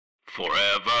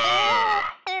Forever.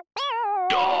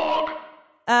 Dog.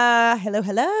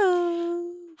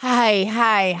 Hello.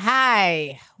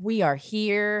 Hi. We are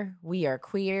here. We are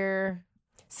queer.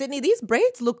 Sydney, these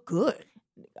braids look good.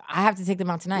 I have to take them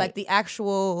out tonight. Like the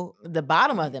actual... the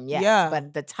bottom of them, yes. Yeah.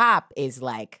 But the top is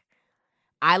like,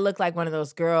 I look like one of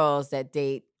those girls that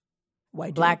date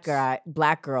white black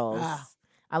dudes. girls. Ah.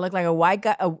 I look like a white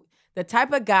guy, the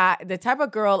type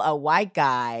of girl a white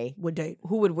guy Would date.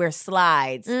 who would wear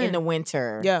slides in the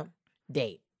winter. Yeah.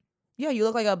 Date. Yeah, you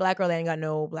look like a black girl that ain't got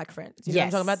no black friends. You know what I'm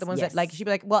Yes, talking about? The ones yes. that, like, she'd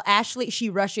be like, well, Ashley, she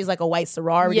rushes like a white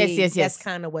sorority. Yes. That's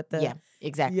kind of what the... Yeah,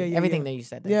 exactly. Yeah, Everything yeah. that you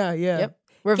said there. Yeah. Yep.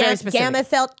 We're very specific.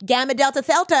 Gamma delta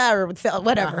theta or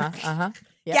whatever.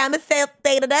 Yep. Gamma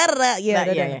theta da.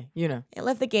 Yeah. You know. And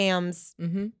left the gams.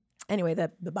 Mm-hmm. Anyway,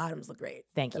 the bottoms look great.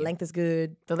 Thank The you. length is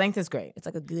good. The length is great. It's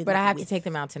like a good... But I have to width. take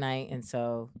them out tonight, and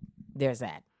so there's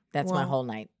that. That's my Well. whole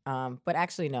night. But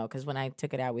actually, no, because when I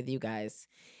took it out with you guys,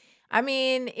 I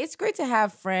mean, it's great to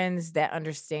have friends that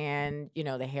understand,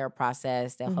 the hair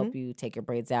process. They'll help you take your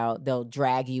braids out. They'll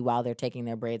drag you while they're taking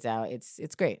their braids out.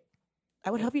 It's great. I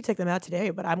would help you take them out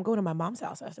today, but I'm going to my mom's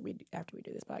house after we do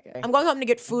this podcast. I'm going home to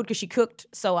get food because she cooked,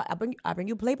 so I'll bring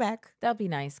you playback. That'll be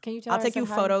nice. Can you tell I'll her take you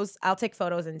hi? photos. I'll take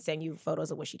photos and send you photos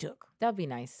of what she took. That'll be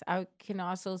nice. I can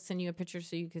also send you a picture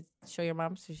so you could show your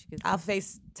mom so she could. I'll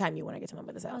FaceTime you when I get to my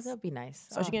mother's Oh, house. that'll be nice.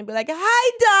 So she's gonna be like,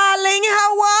 "Hi, darling,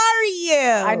 how are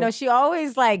you?" I know she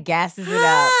always like gasses it up.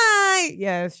 Hi.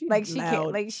 Yeah, she's Like she loud.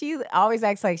 can't. Like she always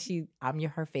acts like I'm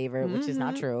her favorite, which is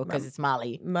not true because it's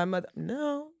Molly. My mother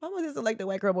doesn't like the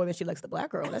white girl more than she likes the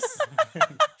black girl. That's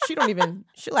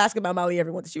she'll ask about Molly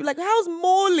every once. She'll be like, "How's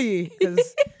Molly?"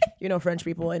 Because French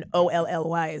people and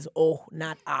OLLY is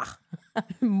not ah.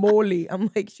 Molly. I'm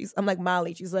like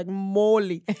Molly. She's like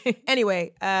Molly.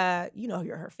 Anyway,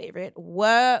 you're her favorite.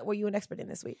 What were you an expert in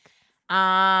this week?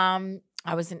 I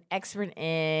was an expert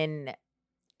in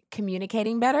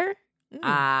communicating better.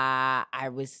 I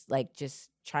was like just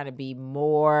trying to be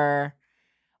more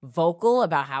vocal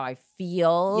about how I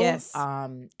feel Yes.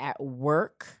 at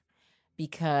work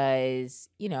because,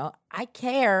 I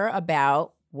care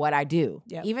about what I do.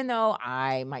 Yep. Even though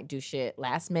I might do shit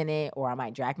last minute or I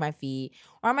might drag my feet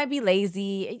or I might be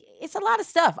lazy. It's a lot of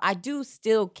stuff. I do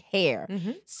still care.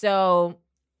 So,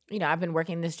 I've been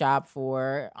working this job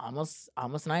for almost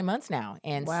 9 months now.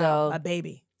 And Wow, a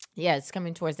baby. yeah, it's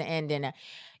coming towards the end. And,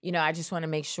 I just want to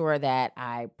make sure that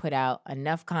I put out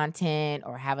enough content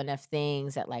or have enough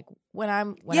things that like when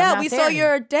I'm not we there saw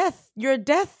anymore. your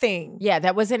death thing. Yeah,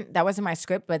 that wasn't my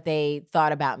script, but they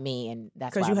thought about me and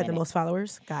that's why Because you I'm had the in it. most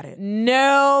followers? Got it.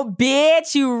 No,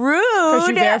 bitch, you rude. Because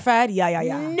you verified? Yeah.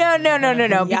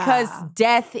 No. Yeah. Because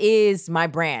death is my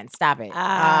brand. Stop it.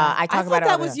 I talk I about thought it all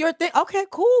that the was time. your thing. Okay,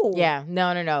 cool. Yeah,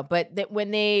 no. But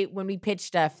when we pitch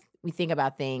stuff, we think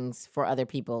about things for other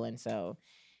people, and so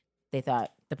they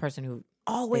thought the person who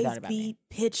Always thought about be me.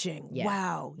 pitching. Yeah.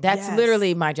 Wow. That's yes.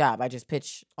 literally my job. I just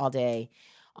pitch all day,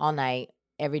 all night,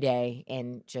 every day,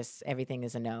 and just everything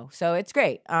is a no. So it's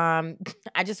great. I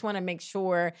just want to make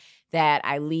sure that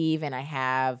I leave and I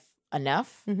have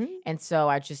enough. And so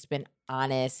I've just been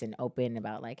honest and open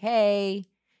about like, hey,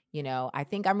 I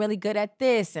think I'm really good at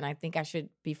this, and I think I should,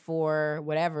 before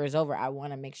whatever is over, I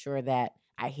want to make sure that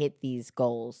I hit these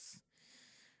goals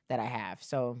that I have.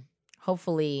 So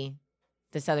hopefully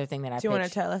this other thing that I Do you want to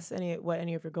pitched- tell us what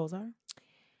any of your goals are?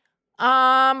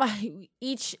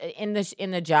 Each in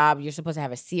the job, you're supposed to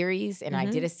have a series, and I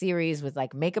did a series with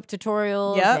like makeup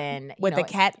tutorials and with the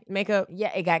cat makeup.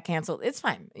 Yeah, it got canceled. It's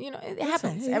fine. It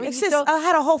happens. I mean, It's you just, still- I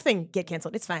had a whole thing get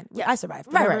canceled. It's fine. Yeah, I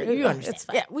survived. right. You It's understand?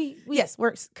 fine. Yeah, we Yes,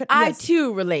 works. I Yes.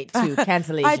 too relate to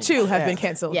cancellation. I too have been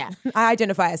canceled. Yeah. I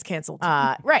identify as canceled.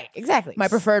 Right. Exactly. My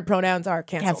preferred pronouns are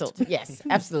canceled. Yes,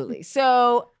 absolutely.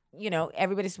 So,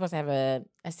 everybody's supposed to have a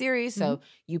series. So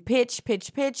you pitch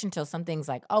until something's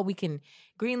like, oh, we can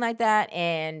greenlight that.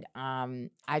 And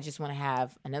I just want to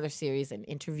have another series, an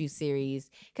interview series,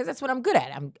 because that's what I'm good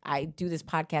at. I do this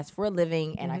podcast for a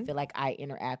living, and I feel like I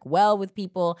interact well with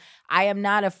people. I am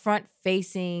not a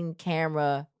front-facing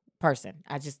camera person.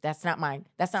 That's not my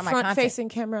content. Front-facing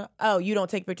camera. Oh, you don't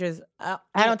take pictures. I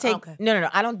don't take. Okay. No.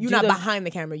 I don't. You're do not the- behind the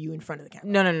camera. You in front of the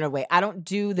camera. No. Wait, I don't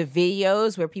do the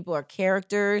videos where people are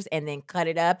characters and then cut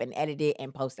it up and edit it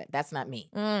and post it. That's not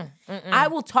me. I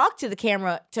will talk to the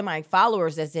camera, to my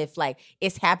followers, as if like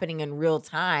it's happening in real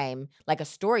time, like a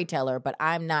storyteller. But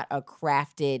I'm not a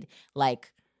crafted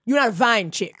like You're not a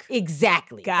Vine chick.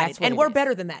 Exactly. Got That's it. what And it we're is.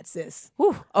 better than that, sis.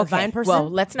 Whew, A okay. Vine person? Well,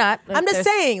 let's not. I'm just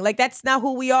saying, like, that's not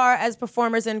who we are as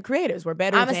performers and creators. We're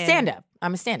better I'm a than... stand-up.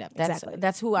 I'm a stand-up. Exactly.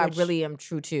 That's who I really am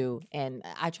true to, and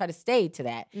I try to stay to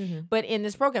that. But in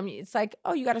this program, it's like,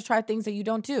 oh, you got to try things that you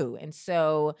don't do. And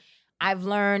so I've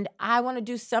learned I want to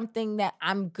do something that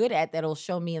I'm good at that'll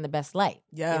show me in the best light.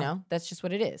 Yeah. You know, that's just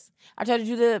what it is. I try to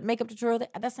do the makeup tutorial.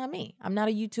 That's not me. I'm not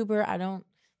a YouTuber.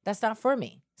 That's not for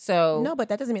me. So No, but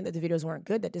that doesn't mean that the videos weren't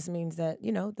good. That just means that,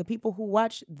 you know, the people who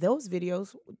watch those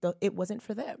videos, it wasn't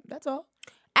for them. That's all.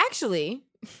 actually,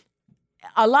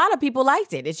 a lot of people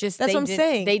liked it. It's just That's what I'm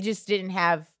saying. They just didn't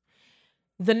have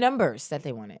the numbers that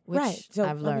they wanted, which Right. So,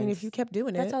 I've learned. I mean, if you kept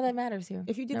doing that's it, all that matters here.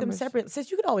 if you did them Numbers. separate, since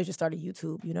you could always just start a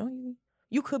YouTube, you know?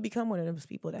 You could become one of those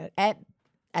people that...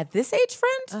 At this age,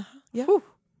 friend? Yeah. Whew.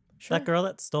 Sure. That girl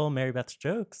that stole Mary Beth's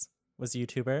jokes was a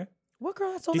YouTuber. What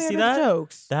girl that stole Do you Mary see Beth's that?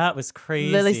 jokes? That was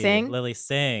crazy. Lily Singh? Lily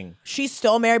Singh. She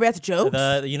stole Mary Beth's jokes?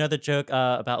 The joke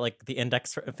about like the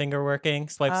index finger working?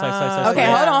 Swipe. Okay,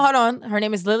 Yeah. hold on. Her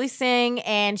name is Lily Singh,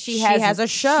 and she has a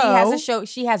show. She has a show.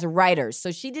 She has writers,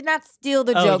 so she did not steal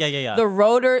the joke. Yeah.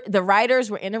 The writers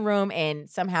were in a room and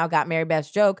somehow got Mary Beth's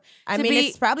joke. I mean,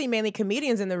 it's probably mainly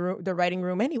comedians in the writing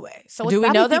room anyway. So it's Do we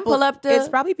probably know them? people- Pull up the- It's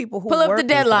probably people who pull up work the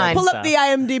deadline. Pull up the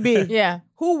IMDb. Yeah.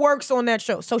 Who works on that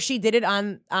show? So she did it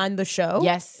on the show.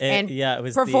 Yes, It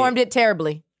was performed it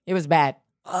terribly. It was bad.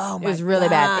 Oh my It was really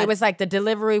bad. God. It was like the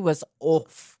delivery was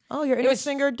off. Oh, your English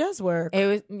singer does work. It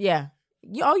was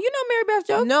you know Mary Beth's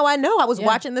joke? No, I know. I was Yeah.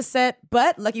 watching the set,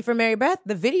 but lucky for Mary Beth,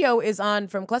 the video is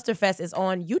from Clusterfest is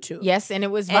on YouTube. Yes, and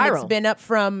it was And viral.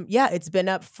 it's been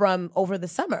up from over the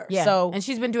summer. Yeah. So and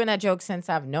she's been doing that joke since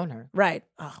I've known her. right.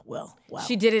 Oh well. Wow.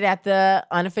 She did it at the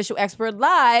Unofficial Expert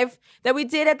Live that we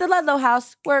did at the Ludlow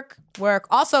House. Work.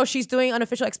 Also, she's doing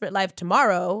Unofficial Expert Live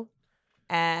tomorrow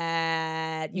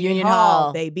at Union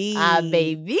Hall. baby.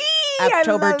 Baby.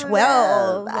 October I love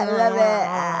 12th. it. I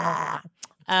love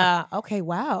it. Okay,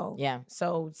 wow. Yeah.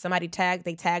 So somebody tagged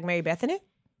Mary Beth in it?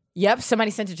 Yep.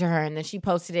 Somebody sent it to her and then she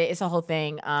posted it. It's a whole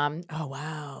thing. Oh,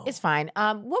 wow. It's fine.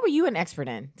 What were you an expert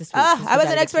in this week? I was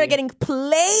an expert at getting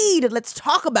played. Let's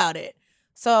talk about it.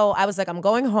 So I was like, I'm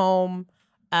going home.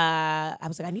 I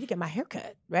was like, I need to get my hair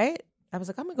cut, right? I was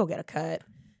like, I'm gonna go get a cut.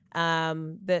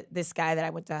 This guy that I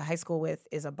went to high school with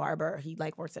is a barber. He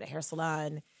like works at a hair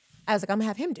salon. I was like, I'm gonna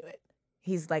have him do it.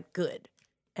 He's like good.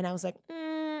 And I was like,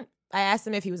 I asked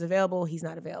him if he was available. He's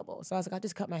not available. So I was like, I'll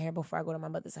just cut my hair before I go to my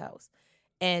mother's house.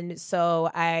 And so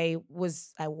I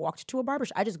walked to a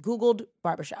barbershop. I just Googled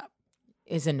barbershop.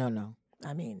 It's a no.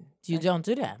 I mean, You don't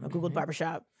do that. I Googled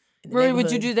barbershop. in the Marie, would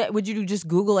you neighborhood. do that? Would you just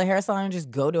Google a hair salon and just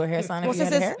go to a hair salon Well, if you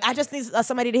since had hair? I just need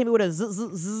somebody to hit me with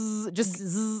a just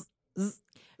zzz.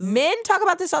 Men talk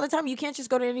about this all the time. You can't just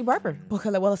go to any barber. Okay,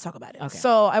 well, let's talk about it. Okay.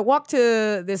 So I walked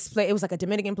to this place. It was like a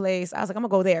Dominican place. I was like, I'm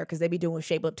gonna go there because they be doing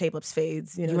shape up, tape ups,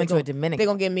 fades. You know, You went to a Dominican. They're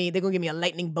gonna give me a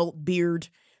lightning bolt beard.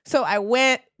 So I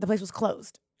went. The place was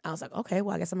closed. I was like, okay,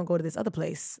 well, I guess I'm gonna go to this other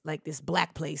place, like this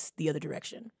black place, the other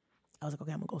direction. I was like,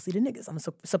 okay, I'm gonna go see the niggas. I'm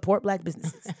gonna support black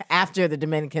businesses. After the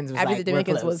Dominicans was After like, the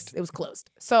Dominicans we're closed. was closed.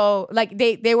 So like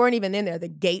they weren't even in there. The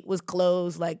gate was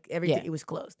closed. Like everything, Yeah. it was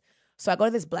closed. So I go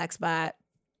to this black spot.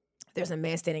 There's a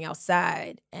man standing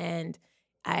outside, and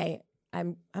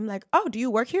I'm like, oh, do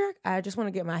you work here? I just want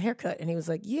to get my hair cut. And he was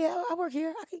like, yeah, I work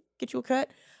here. I can get you a cut.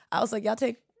 I was like, y'all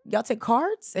take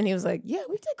cards? And he was like, yeah,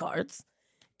 we take cards.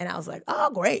 And I was like,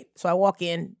 oh, great. So I walk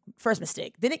in. First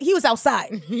mistake. Then he was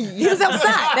outside. He was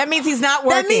outside. That means he's not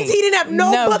working. That means he didn't have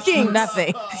no bookings.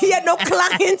 Nothing. He had no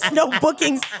clients, no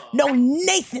bookings, no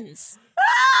Nathans.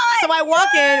 So I walk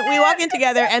in, we walk in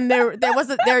together, and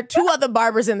there are two other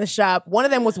barbers in the shop. One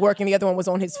of them was working, the other one was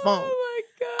on his phone. Oh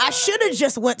my God. I should have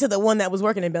just went to the one that was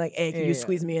working and been like, hey, can you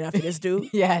squeeze me in after this dude?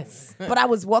 Yes. But I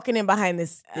was walking in behind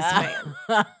this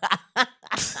man.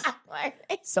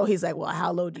 So he's like, well,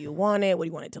 how low do you want it? What do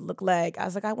you want it to look like? I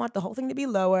was like, I want the whole thing to be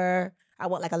lower. I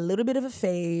want like a little bit of a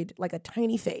fade, like a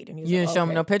tiny fade. And he was You like, didn't show him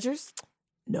okay. no pictures?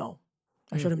 No.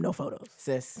 I showed him no photos.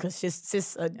 Sis. Because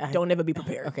sis don't ever be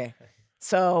prepared. Okay.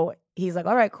 So he's like,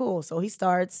 all right, cool. So he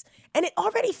starts, and it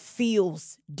already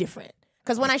feels different.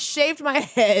 Because when I shaved my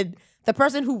head, the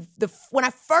person when I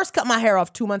first cut my hair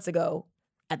off 2 months ago,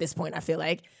 at this point, I feel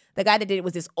like, the guy that did it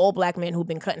was this old black man who'd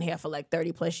been cutting hair for like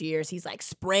 30 plus years. He's like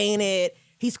spraying it,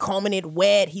 he's combing it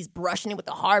wet, he's brushing it with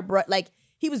a hard brush. Like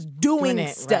he was doing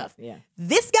it, stuff. right, yeah.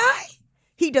 This guy,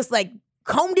 he just like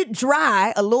combed it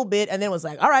dry a little bit and then was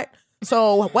like, all right.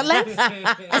 So what length?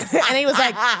 And he was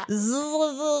like,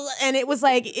 zzz, and it was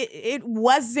like, it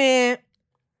wasn't.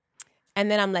 And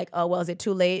then I'm like, oh, well, is it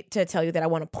too late to tell you that I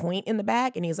want a point in the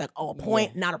back? And he's like, oh, a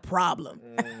point, not a problem.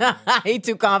 He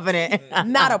too confident.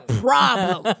 Not a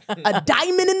problem. A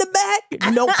diamond in the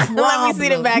back? No problem. Let me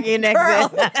see the back of your neck.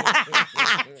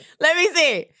 sis. Let me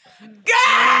see.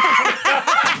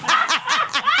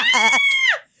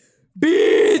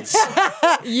 Bitch.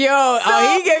 Yo,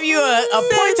 he gave you a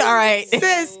point, all right.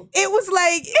 Sis, it was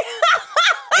like,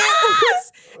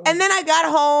 and then I got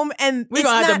home and We're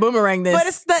going to have to boomerang this. But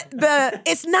it's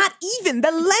it's not even.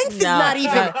 The length is not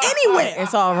even anywhere.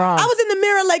 It's all wrong. I was in the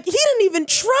mirror like, he didn't even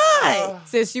try.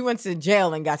 Sis, you went to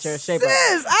jail and got your shape up.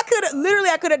 Sis,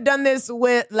 I could have done this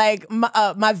with like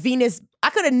my Venus. I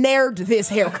could have nared this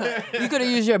haircut. You could have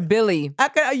used your Billy. I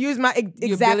could have used my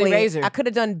exactly. Billy razor. I could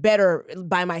have done better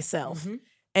by myself.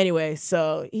 Anyway,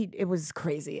 so it was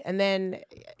crazy. And then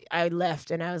I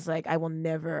left and I was like, I will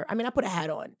never. I mean, I put a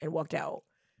hat on and walked out,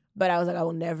 but I was like, I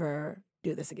will never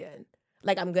do this again.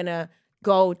 Like, I'm gonna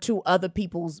go to other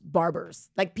people's barbers,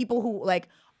 like people who like,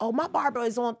 oh, my barber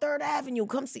is on 3rd Avenue.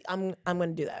 Come see. I'm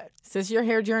gonna do that. Sis, your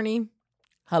hair journey.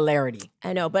 Hilarity.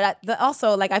 I know, but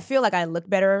also, like, I feel like I look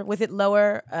better with it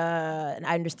lower, and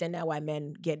I understand now why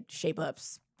men get shape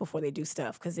ups before they do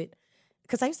stuff because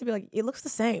I used to be like, it looks the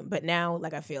same, but now,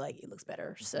 like, I feel like it looks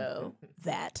better. So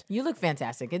that You look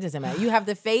fantastic. It doesn't matter. You have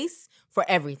the face for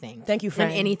everything. Thank you,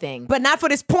 friend. And anything. But not for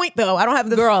this point, though. I don't have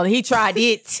the Girl, he tried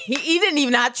it. He didn't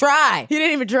even not try. He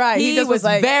didn't even try. He just was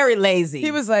like very lazy.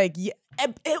 He was like, yeah.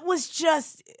 It was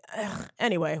just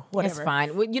anyway. Whatever. It's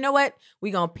fine. Well, you know what?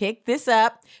 We're gonna pick this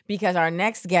up because our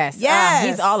next guest, Yes.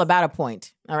 he's all about a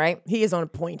point. All right, He is on a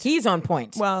point. he's on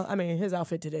point. Well, I mean, his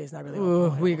outfit today is not really on Ooh,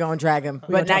 point. we're gonna drag him,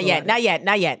 gonna but not talk yet, about not yet,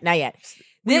 not yet, not yet.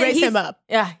 We Then raised he's- him up.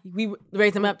 Yeah, we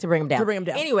raised him up to bring him down. To bring him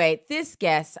down. Anyway, this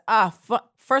guest,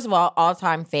 first of all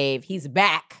time fave. He's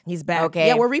back. He's back. Okay.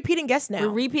 Yeah, we're repeating guests now. We're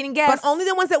repeating guests, but only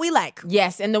the ones that we like.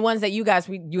 yes, and the ones that you guys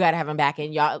you had to have him back,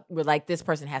 and y'all were like, this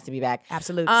person has to be back.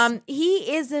 Absolutely.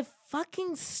 He is a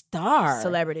fucking star.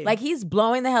 Celebrity. Like, he's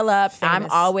blowing the hell up. I'm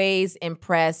Famous. always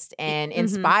impressed and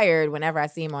inspired whenever I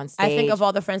see him on stage. I think of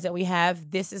all the friends that we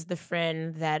have, this is the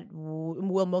friend that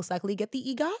will most likely get the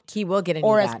EGOT. he will get an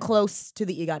Or EGOT. as close to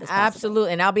the EGOT as possible.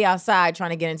 Absolutely. And I'll be outside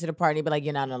trying to get into the party, but like,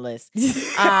 you're not on the list.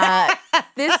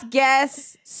 This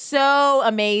guest, so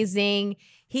amazing.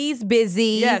 He's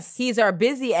busy. Yes. He's our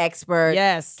busy expert.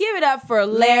 Yes. Give it up for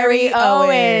Larry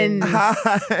Owens. Hi.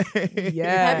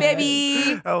 Yeah. Hi,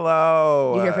 baby.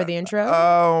 Hello. You here for the intro?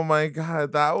 Oh my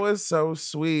God, that was so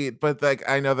sweet. But like,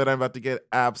 I know that I'm about to get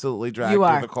absolutely dragged You through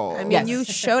are. the cold. I mean, Yes. you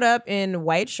showed up in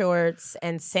white shorts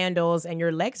and sandals, and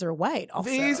your legs are white. Also,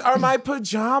 These are my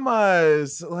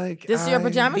pajamas. Like, This is your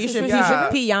pajamas? these This should is be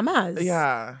what you yeah. pajamas.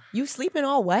 Yeah. You sleeping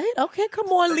all white? Okay, come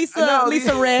on, Lisa. No,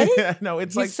 Lisa Ray. No,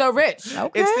 it's He's like so rich.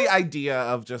 Okay. it's the idea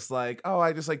of just like, oh,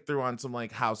 I just like threw on some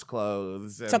like house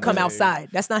clothes. So and, come like, outside.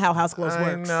 That's not how house clothes I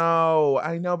works. know,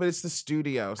 but it's the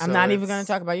studio. I'm so not even it's- going to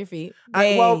talk about your feet.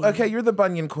 well, okay, you're the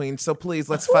bunion queen, so please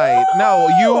let's fight. No,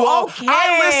 you. okay.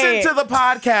 I listen to the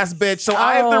podcast, bitch. So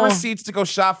I have the Oh. receipts to go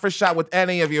shot for shot with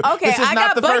any of you. Okay, this is I not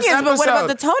got the first bunions, but what about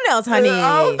the episode. toenails, honey?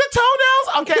 Oh, the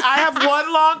toenails. Okay, I have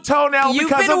one long toenail You've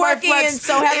because been of my working, flex. and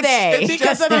so have they. It's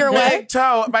Because just of your the what? big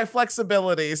toe, my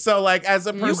flexibility. So, like, as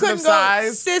a You person couldn't of go,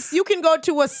 size, sis. You can go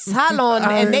to a salon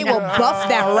and they will buff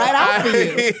that right out for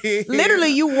you. Literally,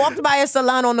 you walked by a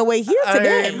salon on the way here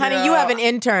today. I- Honey, you have an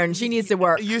intern. She needs to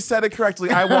work. You said it correctly.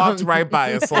 I walked right by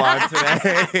a salon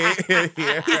today.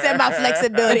 He said my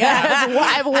flexibility. I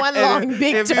have one long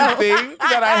big if toe. you think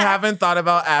that I haven't thought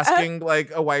about asking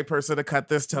like a white person to cut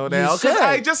this toenail, because should.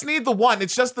 I just need the one.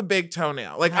 It's just the big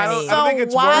toenail. Like I don't So think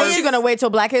it's why worth. What, you going to wait till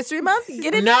Black History Month?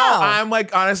 Get it no, now. I'm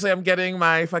like honestly, I'm getting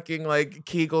my fucking like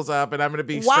Kegels up, and I'm gonna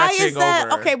be Why stretching is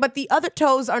that? over. Okay, but the other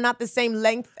toes are not the same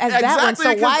length as that one.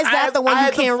 Exactly, So why is 'cause that the one I you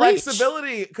had can't the reach?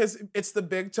 flexibility because it's the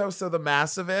big toe, so the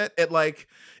mass of it,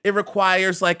 it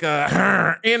requires like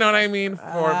a, you know what I mean?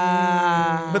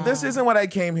 But this isn't what I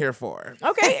came here for.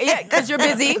 Okay, yeah, because you're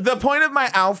busy. The point of my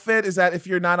outfit is that if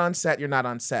you're not on set, you're not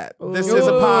on set. This is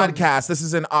a podcast. This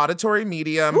is an auditory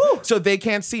medium, so they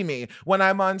can't see me. When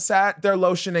I'm on set, they're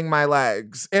lotioning my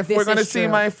legs. If This we're going to is see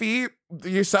true. my feet,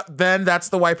 then that's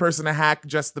the white person to hack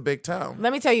just the big toe.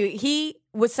 Let me tell you, he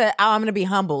would say, "Oh, I'm going to be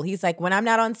humble." He's like, "When I'm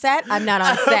not on set, I'm not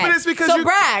on set." But it's because so you,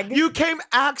 brag. you came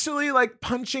actually like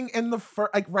punching in the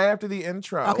like right after the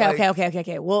intro. Okay, Like,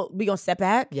 okay. Well, we gonna step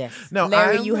back. Yes. No,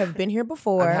 Larry, I'm- you have been here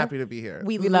before. I'm happy to be here.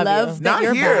 We love love you. that Not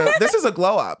you're here. back. This is a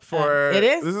glow up for. It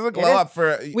is. This is a It glow is. up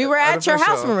for. We were at your house,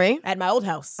 unofficial. Marie. At my old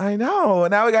house. I know.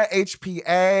 Now we got HPA,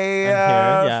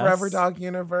 yes. Forever Dog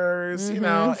Universe. You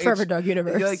know, Forever Dog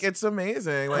Universe. Like it's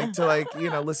amazing. Like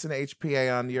to listen to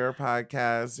HPA on your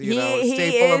podcast. You know, He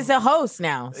staple is a host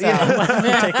now. So.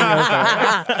 Taking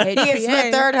over. He is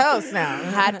the third host now.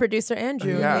 Had producer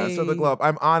Andrew. Yeah, Hey. so the Globe.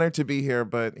 I'm honored to be here,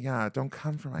 but yeah, don't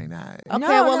come for my night. Okay, No,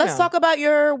 well, no, let's no. talk about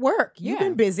your work. You've Yeah.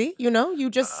 been busy, you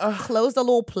just closed a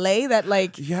little play that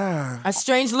like Yeah. A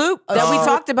strange loop that we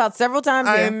talked about several times.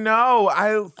 I here. know. I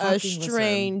a fucking listen.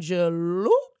 strange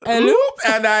loop. Loop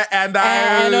and I And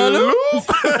a loop. loop.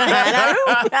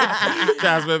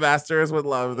 Jasmine Masters would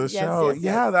love the show. yes,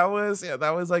 Yeah,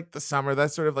 that was like the summer.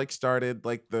 That sort of like started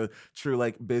like the true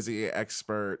like busy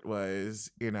expert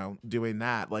was, doing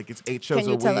that. Like it's 8 shows a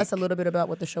Can week. you tell us a little bit about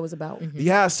what the show is about?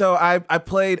 Yeah, so I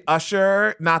played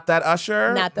Usher, not that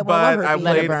Usher, Not the one but with her I beat.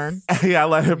 Let played It Burn. Yeah,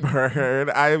 Let It Burn.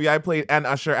 I played an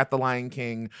Usher at The Lion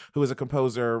King, who is a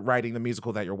composer writing the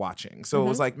musical that you're watching. So it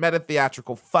was like meta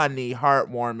theatrical, funny,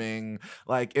 heartwarming.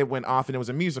 Like it went off and it was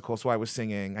a musical, so I was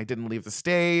singing. I didn't leave the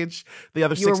stage. The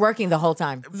other You 6 were working the whole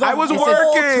time. I was the whole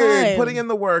working, time. putting in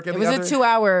the work. And It the was other, a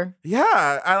 2-hour. Yeah,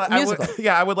 I would. musical.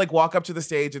 Yeah, I would like walk up to the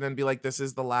stage and then be like, "This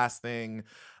is the last thing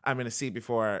I'm gonna see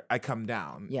before I come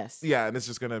down." Yes. Yeah, and it's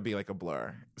just gonna be like a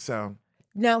blur. So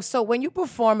Now, so when you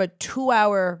perform a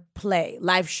 2-hour play,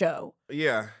 live show,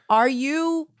 yeah. are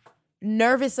you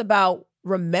nervous about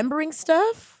remembering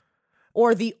stuff?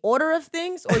 Or the order of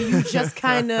things, or you just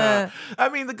kind of I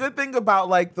mean, the good thing about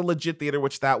like the legit theater,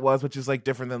 which is like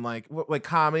different than like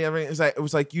comedy. I mean, is like it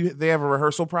was like they have a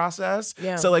rehearsal process.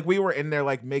 Yeah. So like we were in there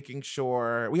like making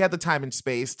sure we had the time and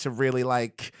space to really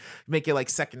like make it like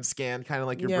second scan, kind of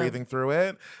like you're Yeah. breathing through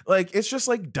it. Like it's just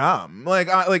like dumb.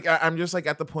 I'm just like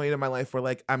at the point in my life where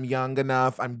like I'm young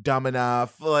enough, I'm dumb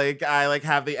enough, like I like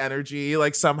have the energy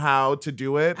like somehow to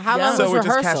do it. How long so was we're just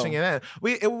rehearsal? cashing it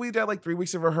in. We did like 3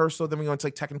 weeks of rehearsal, then we went to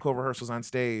like technical rehearsals on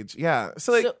stage. Yeah.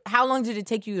 So like So how long did it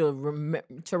take you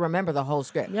to remember the whole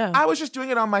script? yeah. I was just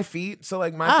doing it on my feet. So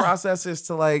like my process is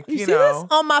to like, You you see know. this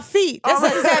on my feet? That's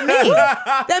what does that mean?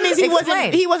 That means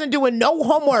Explain. he wasn't doing no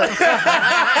homework. he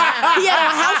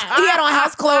had on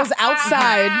house clothes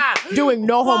outside doing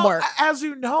no Well, homework. as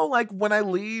you know, like when I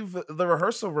leave the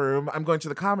rehearsal room, I'm going to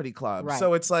the comedy club. Right.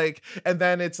 So it's like, and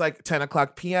then it's like 10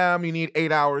 o'clock p.m. You need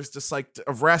 8 hours just like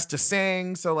of rest to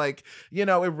sing. So like, it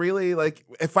really like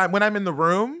when I'm in the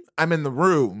room, I'm in the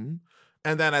room.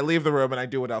 And then I leave the room and I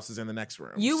do what else is in the next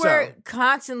room. You So- were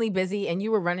constantly busy and you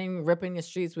were ripping the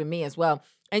streets with me as well.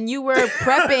 And you were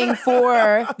prepping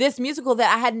for this musical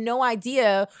that I had no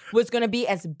idea was going to be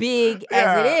as big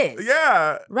as it is.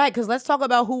 Yeah. Right, because let's talk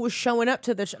about who was showing up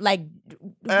to the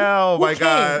Oh who my came?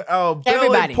 God. Oh, Billy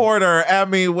Everybody. Porter,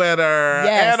 Emmy winner.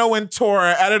 Yes. Anna Wintour,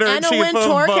 editor-in-chief Anna of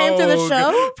Wintour came to the Vogue.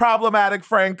 show? Problematic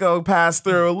Franco passed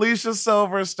through. Alicia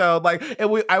Silverstone. Like,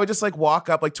 I would just like walk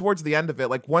up like towards the end of it.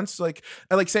 Like once like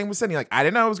saying with Cindy, like I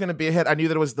didn't know it was going to be a hit. I knew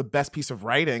that it was the best piece of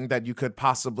writing that you could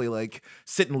possibly like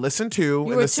sit and listen to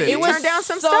in the city. you turned down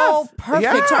some so stuff. perfect.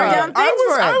 Yeah. Turned down things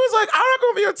for it. I was like, I'm not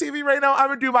gonna be on TV right now. I'm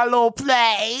gonna do my little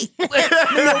play.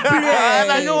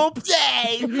 My little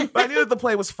play. But I knew that the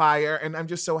play was fire, and I'm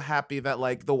just so happy that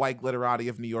like the white gliterati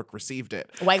of New York received it.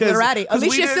 White 'Cause- gliterati. 'cause we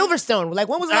Alicia didn't- Silverstone. Like,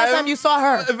 when was the last time you saw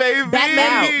her? Baby.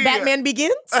 Batman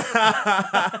Begins?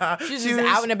 She's just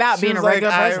out and about she being was a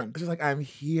regular like, person. She's like, I'm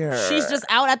here. She's just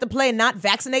out at the play, not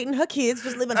vaccinating her kids,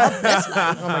 just living her best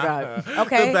life. Oh my God.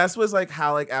 Okay. The best was like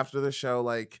how like after the show,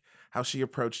 like how she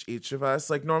approached each of us.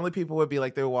 Like normally people would be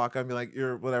like, they would walk up and be like,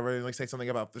 you're whatever, and like say something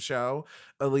about the show.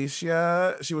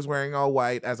 Alicia, she was wearing all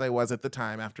white as I was at the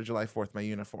time after July 4th, my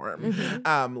uniform,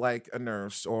 like a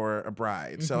nurse or a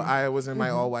bride. So I was in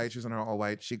my all white, she was in her all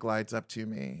white. She glides up to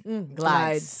me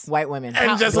Glides. White women.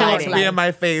 and just Glides. looks me in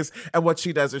my face. And what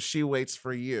she does is she waits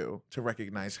for you to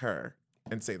recognize her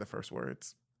and say the first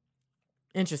words.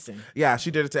 Interesting. Yeah, she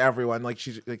did it to everyone. Like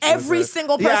she, like, she Every was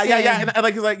single Yeah, person.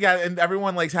 and like, and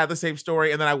everyone like had the same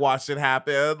story, and then I watched it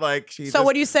happen. Like she. So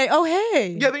what do you say? Oh,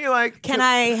 hey. Yeah, then you're like, Can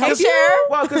I help 'cause- you?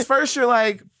 Well, because first you're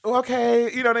like, okay,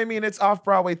 you know what I mean? It's off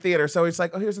Broadway theater, so it's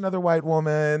like, oh, here's another white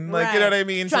woman. Like, you know what I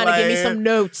mean? Trying So, to give me like- some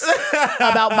notes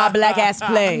about my black ass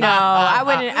play. No, I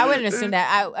wouldn't assume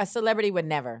that. A celebrity would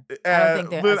never. I don't think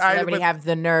that but a celebrity but- have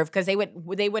the nerve because they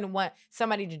wouldn't want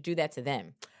somebody to do that to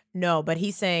them. No, but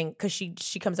he's saying, because she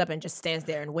comes up and just stands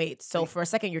there and waits. So for a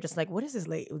second, you're just like, what is this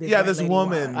lady? Yeah, this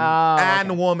woman Oh, okay.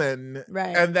 woman,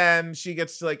 Right. And then she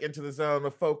gets to like into the zone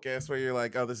of focus where you're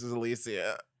like, oh, this is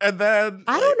Alicia, and then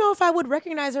I don't know if I would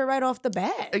recognize her right off the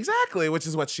bat. exactly, which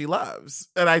is what she loves,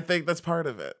 and I think that's part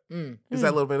of it. Is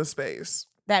that little bit of space.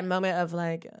 That moment of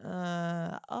like,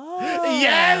 oh.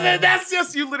 Yeah, that's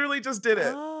just you. Literally just did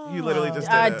it. You literally just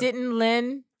did it. Didn't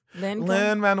Lynn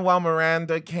Lin-Manuel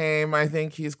Miranda came. I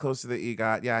think he's close to the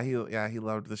EGOT. Yeah, he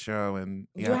loved the show, and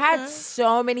You had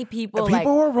so many people,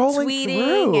 people were rolling tweeting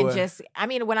through. and just. I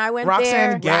mean, when I went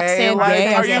Roxanne there, Gay. Roxanne Like,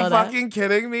 Gay, are I you saw that. fucking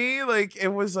kidding me? Like it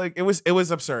was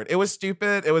absurd. It was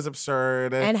stupid. It was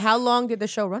absurd. And how long did the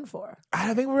show run for?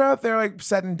 I think we were out there like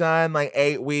said and done like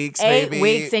 8 weeks, 8 maybe.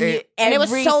 weeks, and And it was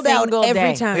every sold out single every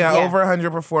day. time. Yeah, Yeah. over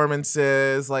 100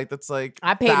 performances. Like that's like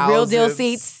I paid real deal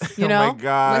thousands. seats, you Oh know? my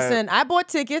god! Listen, I bought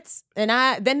tickets, and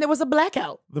then there was a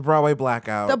blackout, The Broadway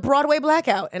blackout. the Broadway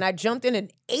blackout, and I jumped in an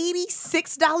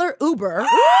 $86 Uber.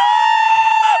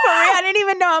 Maria, I didn't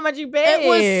even know how much you paid. It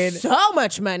was so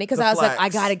much money because The I was like,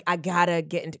 flex. I gotta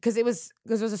get into because it was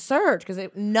a surge because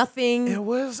nothing. It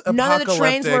was None of the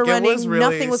trains were apocalyptic. It running. was really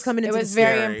Nothing was coming It into was the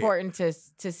very scary. important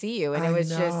to see you, and I it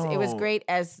was it was know. great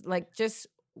as like just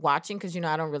watching because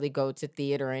I don't really go to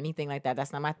theater or anything like that.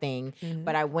 That's not my thing. Mhm.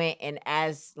 But I went, and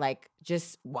as like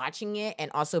just watching it and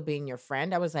also being your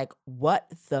friend, I was like, what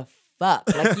the fuck?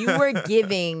 Like you were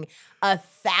giving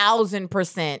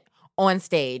 1,000% on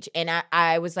stage, and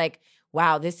I was like,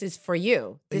 wow, this is for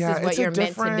you. This is what you're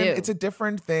meant to do. It's a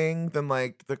different thing than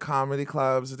like the comedy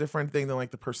clubs, a different thing than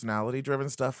like the personality driven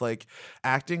stuff. Like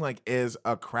acting like is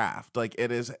a craft. Like it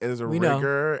is a We know.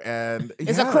 rigor and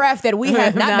It's a craft that we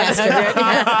have not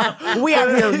mastered. We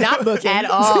are here not booking at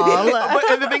all.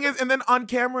 And the thing is, and then on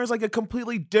camera is like a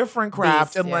completely different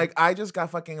craft. Beast, and yeah. like I just got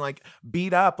fucking like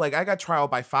beat up. Like I got trial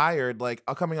by fired. Like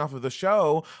coming off of the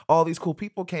show, all these cool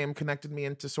people came, connected me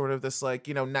into sort of this like,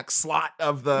 next slot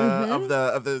of the of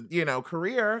the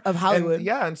career Of Hollywood.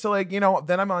 And so like,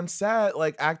 then I'm on set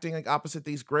like acting like opposite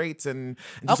these greats and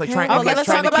just like Okay. trying Okay, like, let's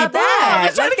trying talk to about keep that.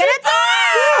 up. Let's get into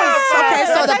Okay,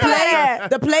 so Let's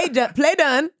the play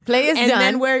done. Play is and done.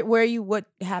 then what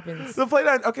happens? The play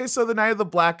done. Okay, so the night of the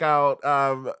blackout,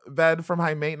 Ben from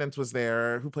High Maintenance was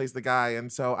there, who plays the guy,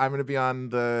 and so I'm gonna be on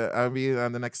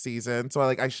the next season. So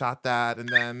I shot that, and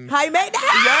then High maintenance.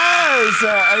 yes,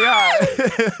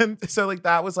 yeah. And so like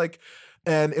that was like.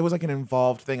 And it was like an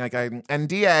involved thing. Like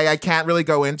NDA, I can't really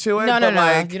go into it. No, but no,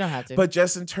 like, you don't have to. But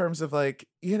just in terms of like,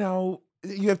 you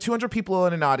have 200 people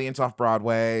in an audience off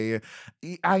Broadway.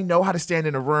 I know how to stand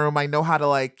in a room. I know how to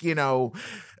like,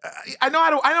 I know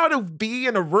how to be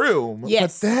in a room.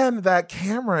 Yes. But then that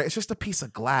camera, it's just a piece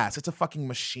of glass. It's a fucking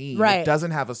machine. Right. It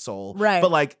doesn't have a soul. Right.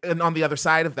 But like, and on the other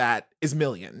side of that is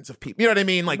millions of people. You know what I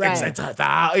mean? Like, Right. you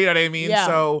know what I mean? Yeah.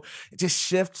 So it just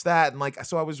shifts that. And like,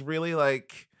 so I was really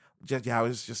like, I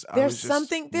was just There is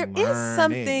learning.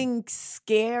 something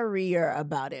scarier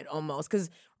about it almost because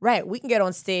we can get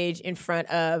on stage in front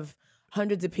of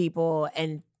hundreds of people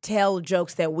and tell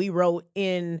jokes that we wrote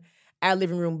in our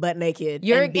living room butt naked.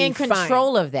 You're and be in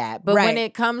control of that. But Right. when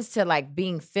it comes to like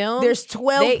being filmed, There's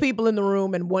 12 they- people in the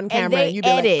room and one camera, they and you be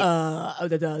edit.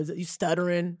 like, you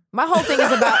stuttering. my whole thing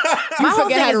is about You my whole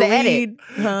forget thing how is to the read. edit.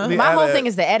 Huh? The My whole edit. thing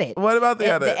is the edit. What about the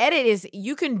edit? The edit is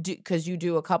you can do because you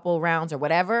do a couple rounds or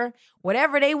whatever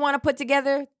they want to put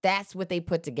together. That's what they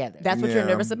put together. That's what you're Yeah.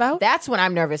 nervous about? That's what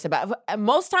I'm nervous about.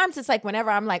 Most times it's like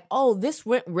whenever I'm like, oh, this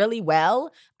went really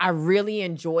well. I really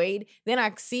enjoyed. Then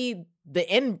I see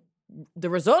the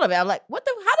result of it. I'm like, how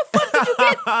the fuck did you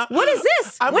get? What is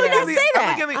this? I'm When did I thinking say that?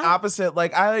 I'm thinking the opposite.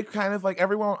 Like I like kind of like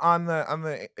everyone on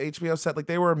the HBO set, like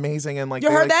they were amazing and like You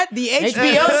they, heard like, that? The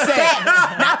HBO set.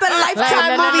 Not the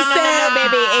Lifetime No, movie set.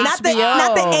 baby. Not the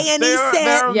HBO. A&E They're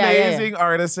set. Yeah, yeah. amazing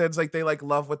artisans. Like they like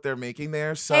love what they're making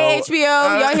there. So Hey,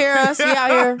 HBO, y'all hear us? We out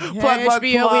here. Hey, HBO,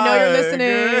 we know you're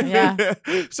listening.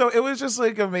 Yeah. So it was just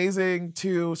like amazing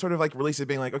to sort of like release it,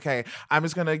 being like, okay, I'm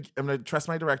gonna trust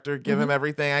my director, give him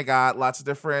everything I got, lots of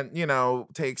different,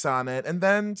 takes on it. And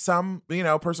then some,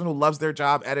 person who loves their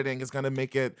job editing is gonna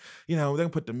make it, they're gonna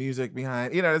put the music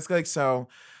behind. It's like so.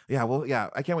 Yeah, well, yeah,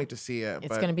 I can't wait to see it. It's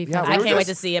but gonna be yeah, fun. we I were can't wait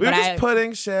just- to see it, We were but just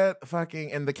putting shit fucking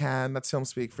in the can. That's film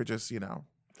speak for just,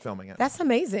 filming it. That's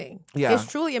amazing. Yeah. It's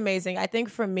truly amazing. I think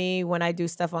for me, when I do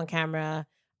stuff on camera,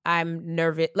 I'm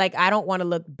nervous. Like, I don't want to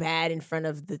look bad in front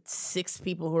of the 6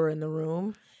 people who are in the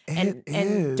room. And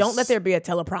don't let there be a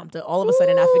teleprompter. All of a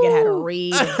sudden, I forget how to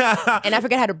read. And I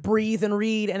forget how to breathe and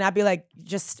read. And I'd be like,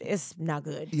 it's not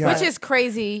good. Yeah. Which is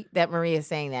crazy that Maria is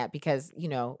saying that because,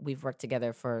 we've worked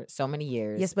together for so many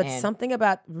years. Yes, but and something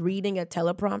about reading a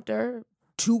teleprompter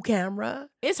to camera.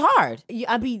 it's hard.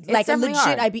 I'd be like definitely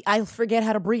legit. hard. I forget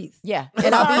how to breathe. Yeah. And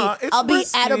It's I'll be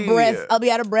out of risky. breath. I'll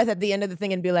be out of breath at the end of the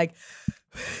thing and be like,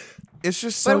 It's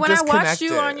just so But when I watched you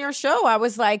disconnected. on your show, I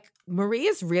was like,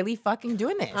 Maria's really fucking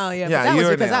doing this. oh yeah, Yeah, but that was you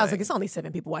were because I was nailing. like, it's only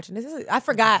 7 people watching this. I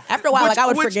forgot. After a while, like I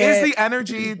would which forget. is the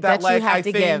energy that, That you like have I to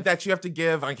think give. that you have to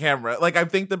give on camera. Like I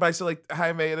think that by so like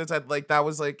High Maintenance, like that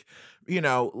was like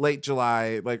late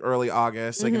July, like early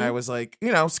August, like, and I was like,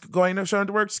 going to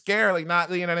work scared, like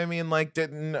not, you know what I mean, like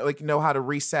didn't like know how to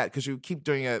reset because you keep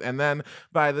doing it, and then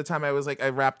by the time I was like, I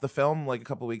wrapped the film like a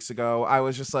couple weeks ago, I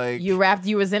was just like, You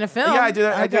was in a film. yeah, I did.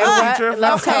 I did a Okay. feature film.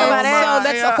 Let's talk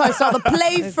about it. So the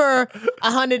play for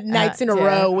 100 nights in a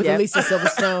row with Yep. Alicia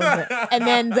Silverstone, and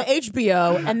then the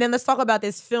HBO, and then let's talk about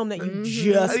this film that you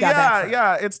just got back from.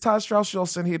 Yeah, it's Todd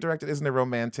Strauss-Schulson. He directed Isn't It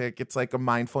Romantic? It's like a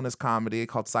mindfulness comedy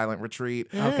called Silent Retreat.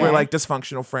 We're like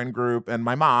dysfunctional friend group and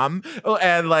my mom,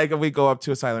 and like we go up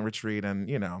to a silent retreat and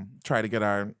try to get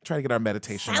our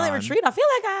meditation Silent on. Retreat. I feel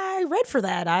like I read for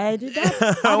that. I did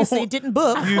that. Obviously, didn't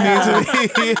book. You need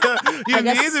to be. You I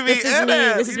guess need to be this is in me.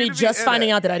 it. This is You me need to be just in finding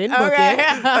it. out that I didn't book it.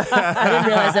 I didn't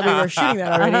realize that we were shooting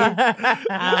that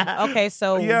already. Okay,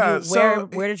 so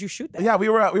where did you shoot that? Yeah, we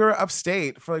were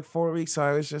upstate for like 4 weeks, so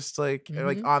I was just like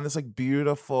on this like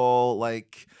beautiful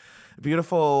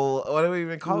what do we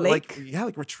even call Lake? it?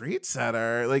 Like retreat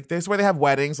center. Like this where they have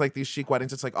weddings, like these chic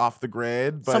weddings. It's like off the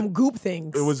grid, but Some goop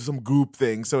things. it was some goop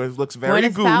thing, so it looks very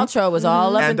Gwyneth goop. Paltrow was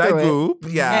all up and And I through it. goop,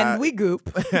 yeah, and we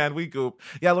goop. and we goop.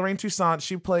 Yeah, Lorraine Toussaint,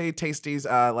 she played Tasty's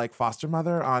like foster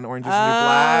mother on Orange Is the New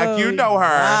Black. You know her.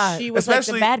 Yeah. She was like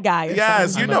the bad guy or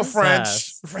yes, something. you know I'm French,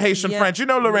 obsessed. Haitian Yeah. French. You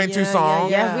know Lorraine Yeah, Toussaint.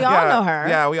 Yeah, we all know her.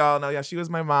 Yeah, we all know. Yeah, she was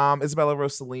my mom. Isabella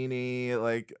Rossellini,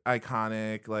 like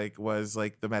iconic, like was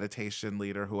like the meditation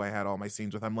leader who I had all my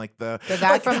scenes with. I'm like the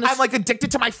guy from the I'm like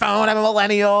addicted to my phone. I'm a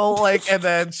millennial. Like, and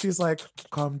then she's like,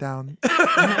 calm down.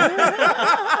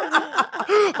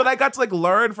 But I got to like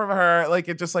learn from her. Like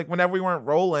it just like whenever we weren't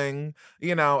rolling,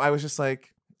 I was just like,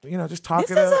 just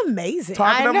talking. This is amazing.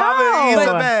 Talking I to Mother know. But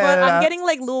Isabel. I'm getting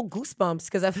like little goosebumps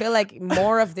because I feel like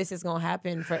more of this is gonna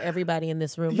happen for everybody in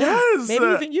this room. Yes. Maybe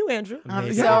even you, Andrew.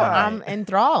 Amazing. So I'm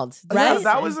enthralled. Yeah, Right?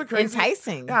 that was a crazy.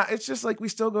 Enticing. Yeah, it's just like we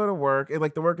still go to work.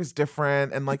 Like the work is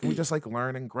different, and like we just like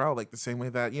learn and grow. Like the same way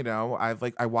that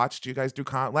I watched you guys do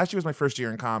last year was my first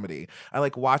year in comedy. I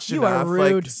like watched You are enough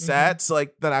rude. like sets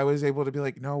like that I was able to be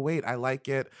like, no, wait, I like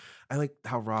it. I like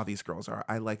how raw these girls are.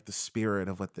 I like the spirit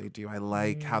of what they do. I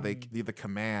like how they the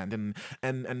command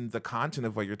and the content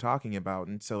of what you're talking about.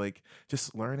 And so like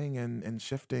just learning and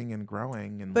shifting and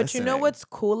growing and But you know listening. what's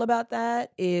cool about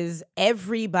that is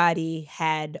everybody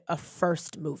had a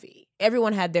first movie.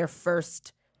 Everyone had their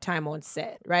first time on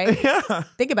set, right? Yeah.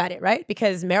 Think about it, right?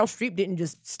 Because Meryl Streep didn't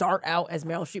just start out as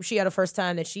Meryl Streep. She had a first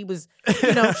time that she was,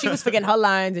 she was forgetting her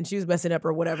lines and she was messing up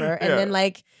or whatever. And Yeah. then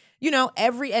like,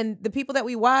 and the people that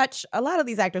we watch, a lot of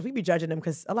these actors, we be judging them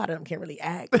because a lot of them can't really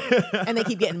act. And they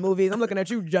keep getting movies. I'm looking at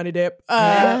you, Johnny Depp.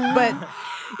 But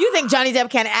You think Johnny Depp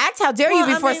can't act? How dare Well,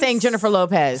 you I before mean, saying Jennifer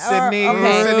Lopez? Sydney,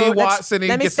 okay. Sydney,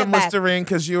 Let me get some step back. Listerine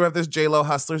because you have this J-Lo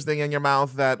Hustlers thing in your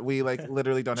mouth that we like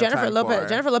literally don't have time for.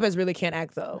 Jennifer Lopez really can't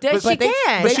act though. She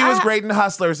can. But she was great in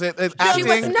Hustlers. Acting, She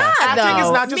was not, acting is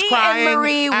though. not just Me crying. and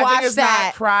Marie acting watched is that.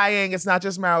 not crying. It's not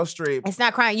just Meryl Streep. It's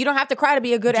not crying. You don't have to cry to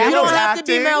be a good You actor. don't have to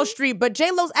be acting. Meryl Streep, but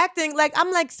J-Lo's acting like,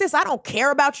 I'm like, sis, I don't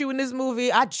care about you in this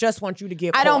movie. I just want you to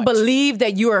get I don't caught. believe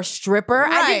that you're a stripper.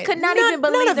 Right. Could not None- even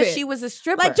none believe of that it. she was a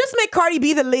stripper. Like, just make Cardi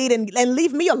be the lead and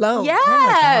leave me alone.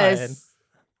 yes.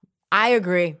 I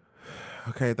agree.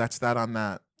 Okay, that's that on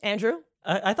that. Andrew?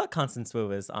 I thought Constance Wu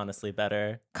was honestly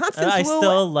better. Constance I Wu-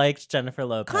 still liked Jennifer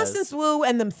Lopez. Constance Wu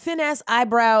and them thin-ass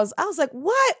eyebrows. I was like,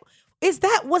 what? Was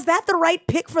that the right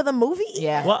pick for the movie?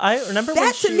 Yeah. Well, I remember when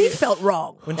That to she, me felt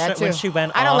wrong. when That she, when too. she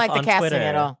went I don't off like the on casting Twitter,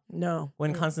 at all. No.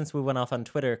 When Constance Wu went off on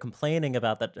Twitter complaining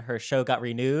about that her show got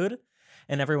renewed,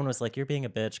 and everyone was like, "You're being a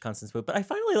bitch, Constance Wu." But I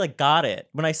finally like got it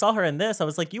when I saw her in this. I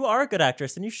was like, "You are a good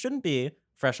actress, and you shouldn't be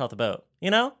fresh off the boat."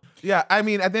 You know? Yeah, I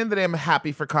mean, at the end of the day, I'm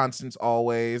happy for Constance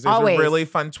always. There's Always. a really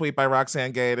fun tweet by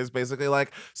Roxanne Gay. It's basically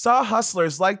like, saw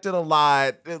Hustlers, liked it a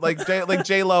lot. Like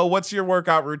J-Lo, what's your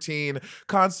workout routine?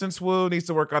 Constance Wu needs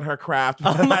to work on her craft.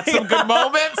 That's some good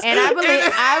moments. And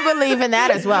I believe in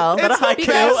that as well. It's the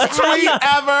Because best how do tweet you-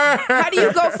 ever. How do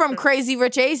you go from Crazy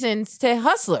Rich Asians to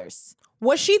Hustlers?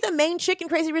 Was she the main chick in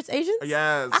Crazy Rich Asians?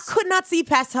 Yes. I could not see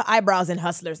past her eyebrows in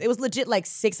Hustlers. It was legit like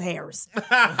 6 hairs.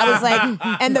 I was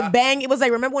like, and the bang, it was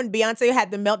like, remember when Beyonce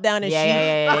had the meltdown and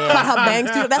Yeah. cut her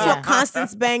bangs through? That's Yeah. what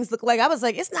Constance bangs look like. I was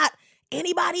like, it's not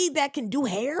anybody that can do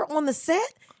hair on the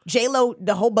set. J-Lo,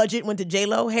 the whole budget went to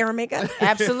J-Lo hair and makeup.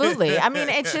 Absolutely. I mean,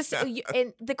 it's just,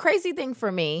 and the crazy thing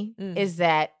for me is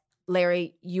that,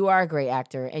 Larry, you are a great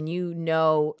actor, and you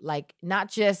know, like, not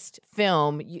just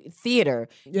film, theater.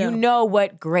 Yeah. You know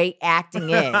what great acting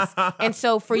is. And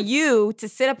so for you to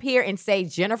sit up here and say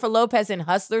Jennifer Lopez in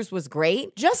Hustlers was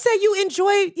great, Just say you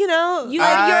enjoy, you're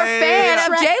a fan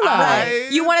of Shrek- J-Lo. Right.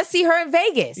 You want to see her in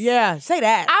Vegas. Yeah, say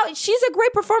that. She's a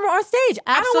great performer on stage.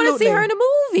 I don't want to see Absolutely. her in a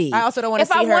movie. I also don't wanna If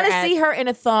see I her want to at- see her in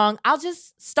a thong, I'll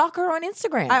just stalk her on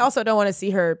Instagram. I also don't want to see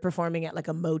her performing at like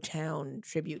a Motown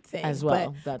tribute thing As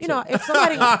well, But, that you know, too. if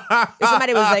somebody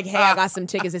was like, "Hey, I got some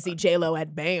tickets to see J-Lo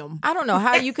at BAM," I don't know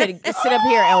how you could sit up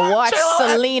here and watch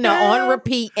Selena on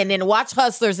repeat and then watch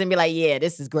Hustlers and be like, yeah,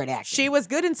 this is great acting. she was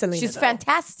good in Selena. She's though.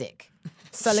 fantastic.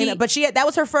 Selena, but that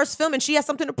was her first film, and she has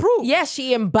something to prove. Yeah,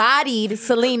 she embodied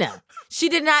Selena. She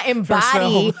did not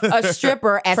embody a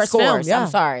stripper at First film, Scores. yeah. I'm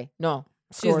sorry. No,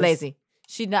 she's Scores. lazy.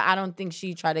 I don't think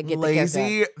she tried to get the character.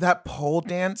 Lazy, that pole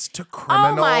dance to Criminal.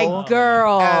 Oh my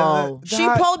girl. And She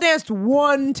pole danced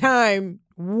one time,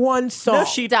 one song. No,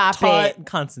 she Stop taught it.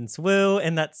 Constance Wu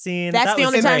in that scene. That's That the was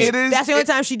only time. great. It is- That's the only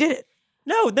time she did it.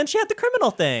 No, then she had the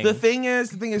criminal thing. The thing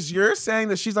is, you're saying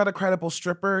that she's not a credible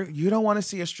stripper. You don't want to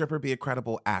see a stripper be a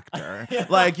credible actor.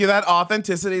 Like, that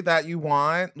authenticity that you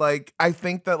want. Like, I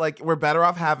think that like we're better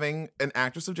off having an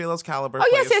actress of JLo's caliber. Oh, play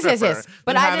yes, a yes, yes, stripper yes.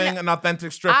 But than I having didn't- an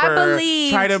authentic stripper I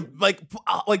believed- try to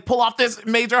like pull off this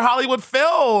major Hollywood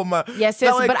film. Yes, yes,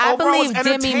 that, like, but I overall is believe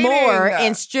Demi entertaining. Moore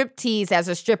in striptease as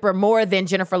a stripper more than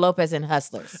Jennifer Lopez in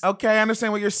Hustlers. Okay, I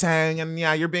understand what you're saying, and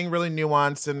yeah, you're being really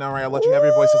nuanced. And all right, I'll let you have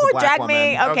your voice as a Ooh, black drag woman. me.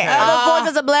 Okay. I have a voice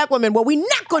as a black woman. What we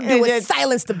not gonna do is It's-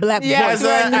 silence the black Yeah, voice. so-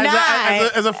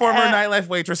 As a former nightlife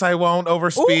waitress, I won't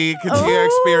overspeak to your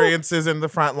experiences in the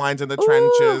front lines in the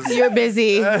trenches. You're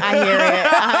busy. I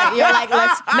hear it. You're like,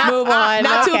 let's move on.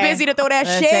 Not too Okay. busy to throw that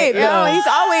Let's shade. take- No, though.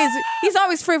 he's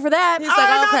always free for that. He's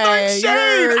like,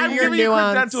 okay, I'm you're giving you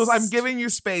nuanced. credentials. I'm giving you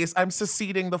space. I'm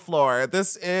seceding the floor.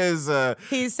 This is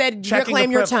He said, Checking reclaim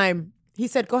the your priv- time. He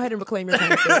said, go ahead and reclaim your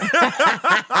time. sis."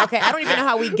 Okay, I don't even know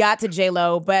how we got to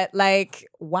J-Lo, but like,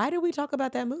 why did we talk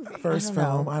about that movie? first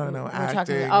film. I don't know. talking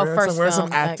Acting. about- Where's first some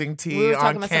film. acting We tea were talking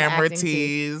on about some camera acting tea.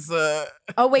 teas.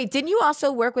 Oh, wait. Didn't you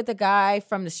also work with the guy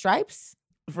from The Stripes?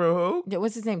 For who?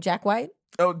 What's his name? Jack White?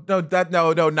 Oh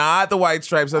no, not the White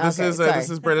Stripes. So this Okay, is sorry. this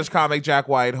is British comic Jack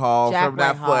Whitehall Jack from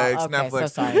Whitehall. Netflix. Okay, Netflix. so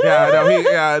sorry.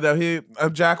 He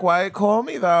Jack White. Call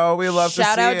me though. We love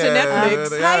Shout to see out to it.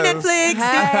 Netflix. Hi, Yes.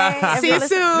 Netflix. Hey, See you if you're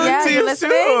soon. Yeah, See you're you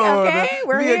listening? soon. Okay,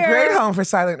 we're Be here. a great home for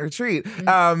silent retreat.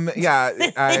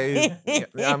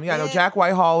 Jack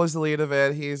Whitehall is the lead of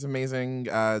it. He's amazing.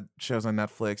 Shows on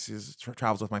Netflix. He's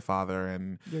travels with my father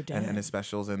and his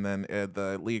specials. And then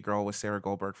the lead girl was Sarah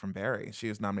Goldberg from Barry. She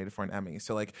was nominated for an Emmy.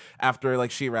 So like after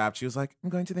like she rapped, she was like, "I'm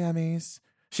going to the Emmys."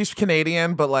 She's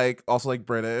Canadian, but like also like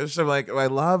British. I'm like, I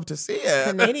love to see it.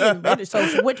 Canadian British. So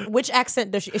which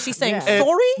accent does she? Is she saying Yeah.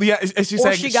 sorry? Yeah, she's Or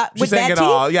saying she got- she's with saying bad it teeth?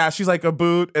 all. Yeah, she's like a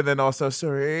boot and then also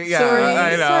sorry. Yeah, Sorry,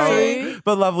 I know. sorry.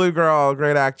 But lovely girl,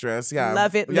 great actress. Yeah,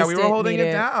 Love it, Yeah, we list were it, holding need it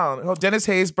it. down. Oh, Dennis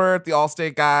Haysbert, the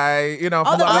Allstate guy. You know,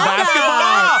 from the Love and black Basketball.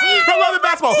 guy. From Love and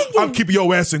Basketball. I'm keeping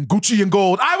your ass in Gucci and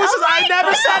gold. I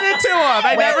never said it to him.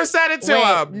 I never said it to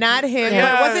him. Not him.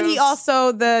 Yes. But wasn't he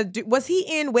also was he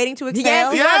in Waiting to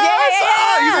Exhale? Yes. Yeah.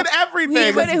 Oh, he's in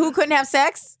everything. Who couldn't have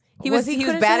sex? He was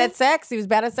couldn't bad have at sex. He was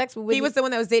bad at sex. With He was the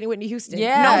one that was dating Whitney Houston.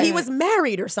 Yeah. No, he was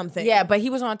married or something. Yeah, but he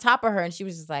was on top of her, and she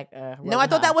was just like, No, I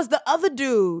thought that was the other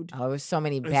dude. Oh, it was so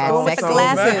many It's bad The one with sex the so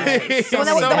glasses. bad. The one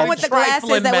that was So the one many with the glasses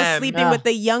trifling that was men. sleeping with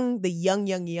the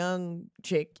young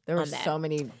chick. There were on that. so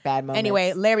many bad moments.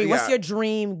 Anyway, Larry, what's Yeah. your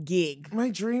dream gig? My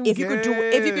dream. If you could do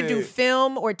gig.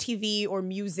 film or TV or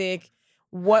music,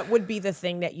 what would be the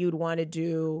thing that you'd want to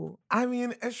do? I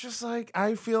mean, it's just like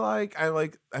I feel like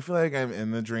I'm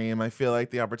in the dream. I feel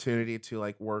like the opportunity to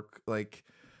like work like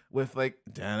with like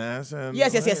Dennis and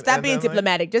Yes. Stop and being then, like,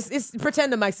 diplomatic. Just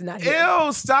pretend the mic's not here.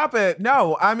 Ew, stop it.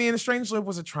 No, I mean, Strange Loop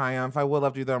was a triumph. I would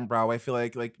love to do that on Broadway. I feel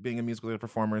like being a musical theater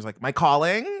performer is like my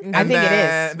calling. Mm-hmm. I And think it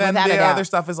then, is, Then without a the doubt. other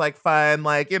stuff is like fun,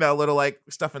 like, little like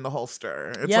stuff in the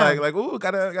holster. It's Yeah. like, ooh,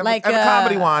 gotta Like, have a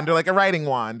comedy wand or like a writing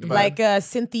wand. But Like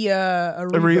Cynthia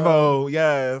Erivo. Erivo,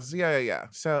 yes. Yeah.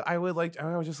 So I would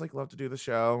just like love to do the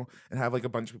show and have like a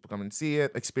bunch of people come and see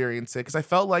it, experience it. Because I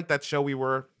felt like that show we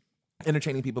were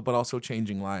entertaining people but also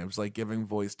changing lives, like giving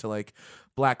voice to like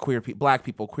black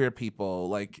people, queer people,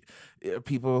 like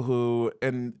people who,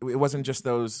 and it wasn't just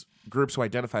those groups who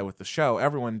identify with the show.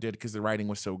 Everyone did because the writing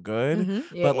was so good.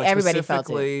 Yeah, But like everybody felt it.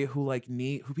 specifically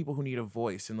who people who need a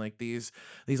voice, and like these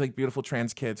like beautiful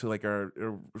trans kids who like are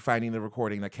finding the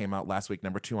recording that came out last week,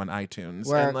 #2 on iTunes.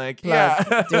 Work, And like plug, yeah.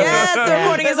 do it. Yes, the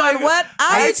recording is on what?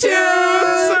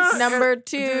 iTunes. Number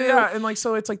 2. Yeah, and like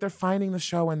so it's like they're finding the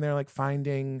show and they're like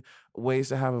finding ways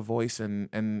to have a voice,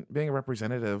 and being a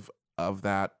representative of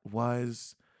that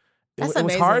was it That's was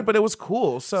amazing. hard, but it was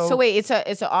cool. So wait, it's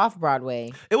a off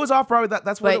Broadway. It was off Broadway.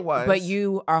 That's what it was. But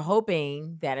you are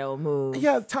hoping that it'll move.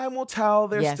 Yeah, time will tell.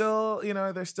 There's Yes. still,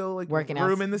 there's still like Working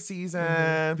room out. in the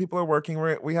season. People are working.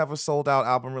 We have a sold out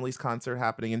album release concert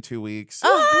happening in 2 weeks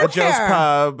Oh, at Joe's where?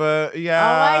 Pub. Yeah.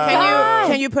 Oh my God.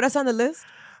 Can you put us on the list?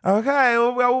 Okay,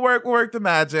 we'll work the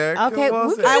magic. Okay, We'll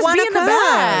we see. could just wanna be in the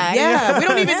back. Yeah, we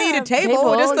don't even need a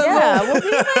table. Just a We'll be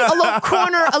in a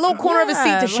little corner of a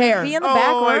seat to share. Be in the back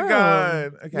Oh my room.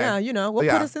 God. Okay. Yeah, we'll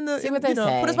Yeah. put us in the See what they put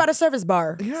us say. by the service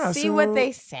bar. Yeah. See so- what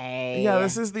they say. Yeah,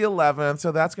 this is the 11th,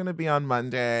 so that's going to be on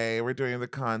Monday. We're doing the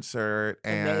concert,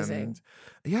 and Amazing.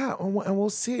 yeah, and we'll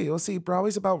see. We'll see.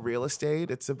 Broadway's about real estate.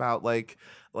 It's about like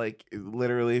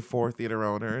literally 4 theater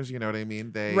owners. You know what I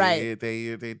mean? Right.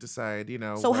 They decide.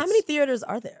 So how many theaters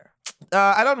are there?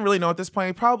 I don't really know at this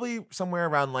point. Probably somewhere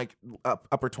around like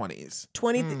upper 20s.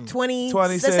 20, 20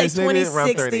 26, let's say maybe around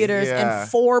 26 30, theaters, yeah. and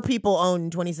 4 people own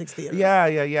 26 theaters.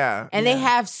 Yeah. And they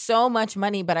have so much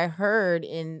money, but I heard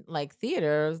in like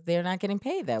theaters they're not getting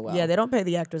paid that well. Yeah, they don't pay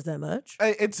the actors that much.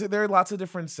 There are lots of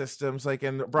different systems. Like,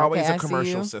 and Broadway's Okay, a I see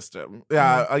commercial you. system.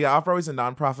 Yeah, yeah. Off Broadway's a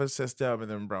nonprofit system,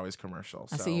 and then Broadway's commercial.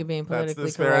 I So see you being that's the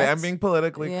politically spirit. correct. I'm being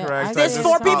politically Yeah, correct. I There's see.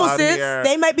 4 It's people, on sis. here.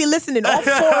 They might be listening. All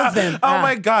 4 of them. Oh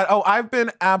my God. Oh, I've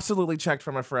been absolutely checked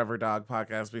from a Forever Dog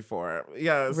podcast before.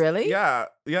 Yes. Really? Yeah.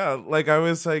 Yeah. Like I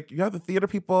was like, yeah, the theater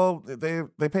people, they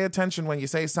pay attention when you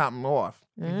say something off.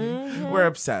 Mhm. We're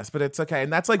obsessed, but it's okay.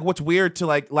 And that's like what's weird to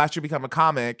like last year become a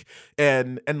comic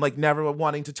and like never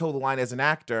wanting to toe the line as an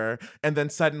actor, and then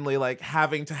suddenly like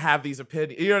having to have these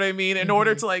opinions. You know what I mean? In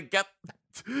order to like get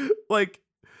like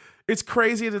it's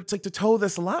crazy to toe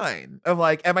this line of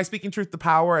like, am I speaking truth to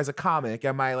power as a comic?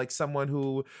 Am I like someone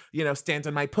who, stands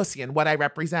on my pussy and what I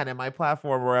represent in my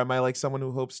platform? Or am I like someone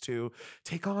who hopes to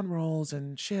take on roles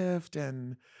and shift?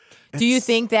 And Do you it's-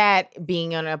 think that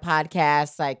being on a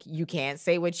podcast, like you can't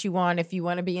say what you want if you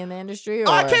want to be in the industry? Or?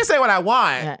 Oh, I can't say what I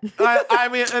want. Yeah. I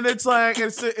mean, and it's like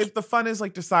it's the fun is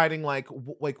like deciding like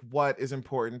what is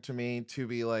important to me to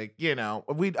be like,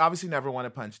 we obviously never want to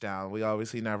punch down. We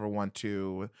obviously never want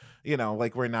to,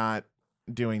 like we're not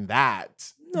doing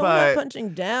that. No, we're but not punching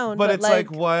down. but it's like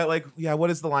what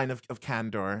is the line of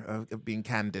candor of being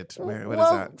candid? What is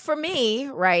well, that? for me,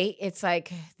 right, it's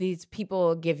like these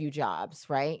people give you jobs,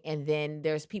 right? And then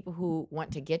there's people who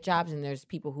want to get jobs and there's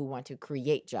people who want to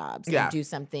create jobs Yeah. and do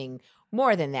something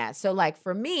more than that. So like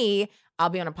for me, I'll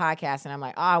be on a podcast and I'm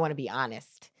like, oh, I want to be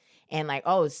honest. And like,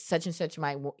 oh, such and such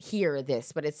might hear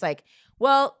this. But it's like,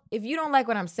 well, if you don't like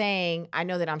what I'm saying, I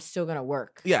know that I'm still going to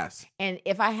work. Yes. And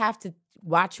if I have to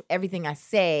watch everything I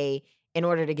say in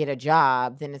order to get a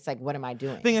job, then it's like, what am I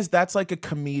doing? Thing is, that's like a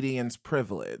comedian's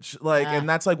privilege. Like, and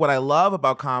that's like what I love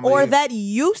about comedy. or that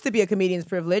used to be a comedian's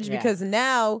privilege Yeah. because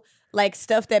now like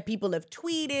stuff that people have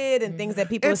tweeted and things that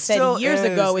people have said still years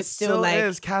ago It is still like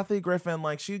is. Kathy Griffin,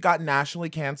 like she got nationally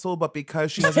canceled, but because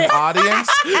she has an audience,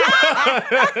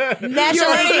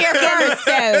 nationally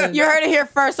canceled. You heard it here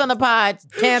first on the pod.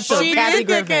 Cancel She Kathy did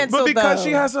get Griffin. canceled. but because though.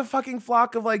 she has a fucking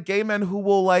flock of like gay men who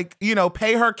will like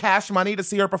pay her cash money to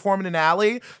see her perform in an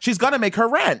alley, she's gonna make her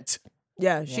rent.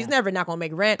 Yeah, she's never not gonna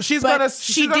make rent. She's but gonna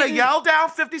she didn't- yell down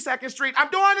 52nd Street. I'm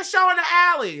doing a show in the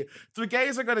alley. The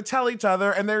gays are gonna tell each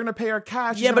other, and they're gonna pay her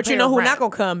cash. She's Yeah, gonna but pay you know her who rent. not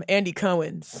gonna come? Andy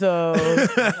Cohen. So,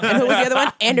 and who was the other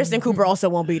one? Anderson Cooper also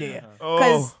won't be there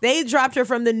because Oh. they dropped her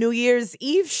from the New Year's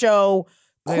Eve show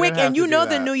They quick, didn't have and you to do know the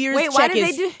that. New Year's Wait, why check did they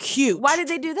is do- cute. Why did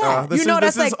they do that? This You know, is,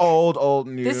 that's this is like- old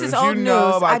news. This is old you know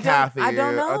news. about I don't- Kathy. I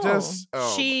don't know.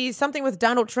 She something with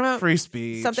Donald Trump, free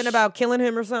speech. something about killing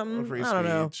him or something. free I don't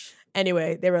know. speech.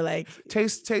 Anyway, they were like,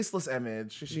 Tasteless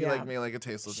image. She Yeah. like made like a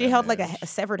tasteless. she held like image, a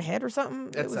severed head or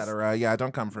something, It was- etc. Yeah,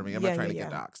 don't come for me. I'm not trying to get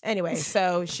doxxed. Anyway,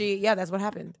 so that's what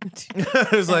happened.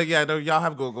 It's like, yeah, no, y'all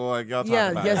have Google. Like, y'all talk Yeah,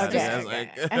 about yes, it. okay,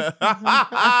 It's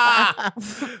like,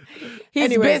 He's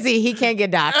Anyway. busy. He can't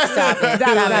get doxxed. Stop it. Stop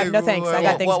it. like, No thanks. I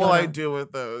got things What will going I on. do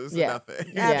with those? Yeah.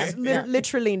 Nothing. Yeah.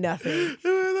 Literally nothing.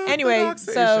 The Anyway,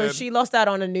 so doxation. she lost out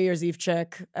on a New Year's Eve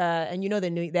check, and you know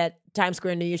that Times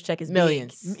Square New Year's check is big.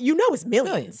 Millions. You know it's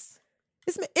millions.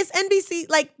 It's NBC,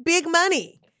 like big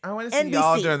money. I want to see NBC.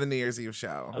 y'all during the New Year's Eve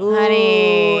show. Ooh,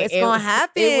 Honey, it's gonna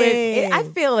happen. I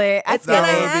feel it. It's gonna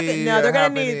That would happen. be No, they're gonna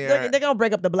happening need. here. They're gonna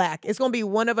break up the black. It's gonna be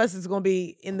one of us is gonna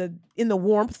be in the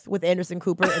warmth with Anderson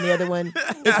Cooper, and the other one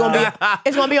is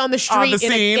gonna be on the street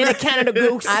scene. in a Canada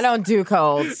Goose. I don't do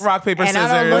colds. Rock, paper, and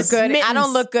I don't look scissors. good. I Mittens.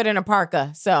 don't look good in a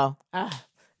parka. So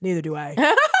Neither do I.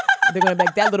 They're gonna be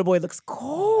like, that little boy looks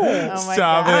cold. Oh my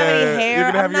Stop God. I don't have it. any hair.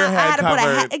 You're gonna have I'm your not- I head had to put a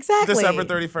covered. hat- exactly. December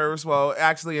 31st. Well,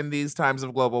 actually, in these times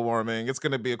of global warming, it's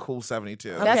gonna be a cool 72.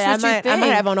 That's Okay, what I you might, I might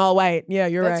think. have on all white. Yeah,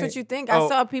 you're That's right. what you think. Oh. I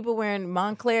saw people wearing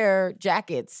Montclair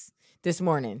jackets this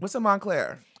morning. What's a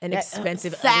Montclair? An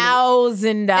expensive, $1,000,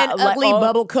 an ugly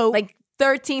bubble coat. like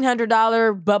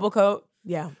 $1,300 bubble coat.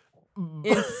 yeah,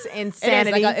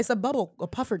 Insanity. it's a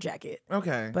puffer jacket,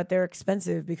 Okay. but they're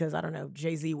expensive because I don't know.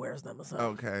 Jay-Z wears them or something.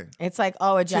 Okay. It's like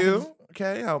a jacket. 2?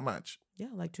 Okay. How much? Yeah,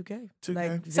 like 2K. 2K.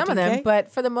 Like, is it Some of them, 2K?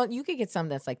 but for the most, you could get some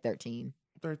that's like 13.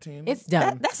 13. It's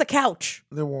done. That's a couch.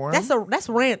 They're warm. That's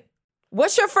rent.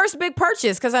 What's your first big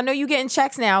purchase? Because I know you getting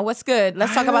checks now. What's good?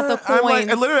 Let's talk about the coins.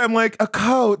 I'm like, a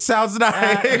coat sounds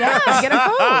nice. Yeah, get a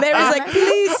coat. Larry's like,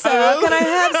 please, sir, can I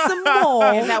have some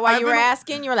more? Is that why I've you were been-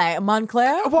 asking? You were like,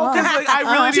 Montclair? Well, because like, I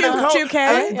really need a coat. 2K?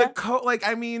 And Yeah. the coat, like,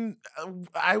 I mean,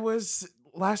 I was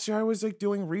last year. I was like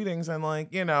doing readings and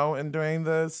like and doing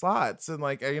the slots and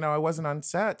like I wasn't on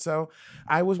set, so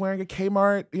I was wearing a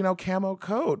Kmart camo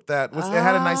coat that was it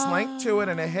had a nice length to it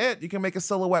and a hit. You can make a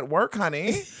silhouette work,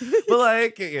 honey. But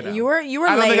like You were I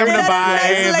don't think layered. I'm gonna buy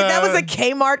that was the- a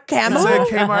Kmart camo.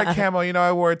 It's a Kmart camo.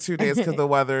 I wore it 2 days because the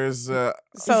weather's.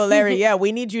 So Larry, yeah,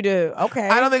 we need you to. Okay,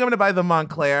 I don't think I'm gonna buy the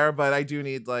Montclair, but I do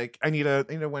need I need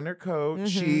a winter coat, Mm-hmm.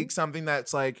 chic, something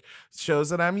that's like shows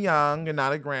that I'm young and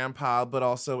not a grandpa, but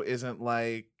also isn't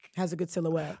like has a good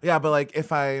silhouette. yeah, but like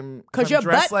if I'm Because your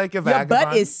dressed butt, like a your vagabond,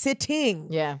 butt is sitting.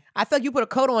 Yeah. I feel like you put a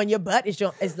coat on, your butt is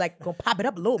like gonna pop it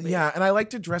up a little bit. yeah, and I like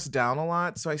to dress down a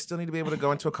lot, so I still need to be able to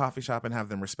go into a coffee shop and have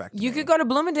them respect You me. could go to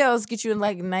Bloomingdale's, get you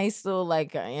like nice little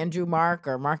like Andrew Mark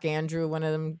or Mark Andrew, one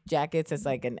of them jackets. It's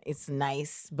like it's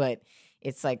nice, but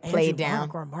it's like Andrew played down.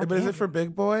 Mark or Mark But is it Andrew. for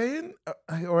big boy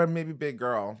or maybe big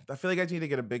girl? I feel like I need to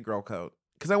get a big girl coat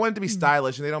because I want it to be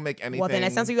stylish, and they don't make anything. Well, then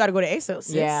that sounds like you got to go to ASOS.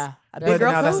 sis. Yeah. a But big But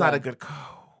girl no, coat. that's not a good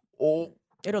coat. Oh,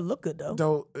 It'll look good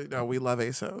though. no, we love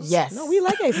ASOS. Yes. No, we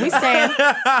like ASOS. We stand.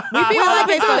 We be all like up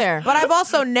and through ASOS, there. but I've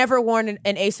also never worn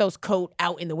an ASOS coat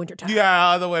out in the wintertime.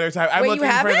 Yeah, the winter time. I'm Wait, you looking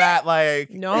for haven't? that. Like,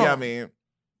 No. yummy.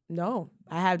 No,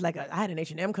 I had an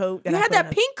H&M coat. that You I had put on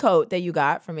that a- pink coat that you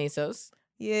got from ASOS.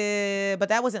 Yeah, but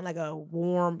that wasn't like a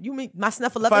warm. You mean my Fuzzy?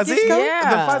 Snuffleupagus coat?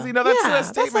 Yeah. The fuzzy. No, that's Yeah, a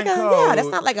statement like coat. yeah, that's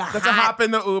not like a That's a hot. hop in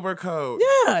the Uber coat.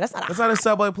 Yeah, that's not a. That's not a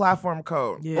subway platform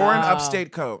coat or an Yeah.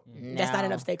 upstate coat. That's not an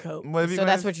No. upstate coat. What have you So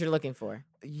that's guys- what you're looking for.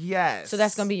 Yes. So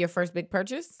that's gonna be your first big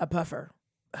purchase. A puffer.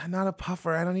 not a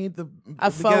puffer. I don't need to A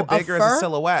get it bigger as a fur?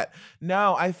 silhouette.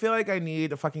 No, I feel like I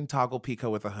need a fucking toggle peacoat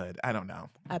with a hood. I don't know.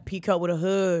 A peacoat with a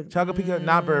hood. Toggle peacoat,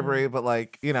 not Burberry, but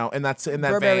like and that's in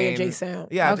that Burberry vein.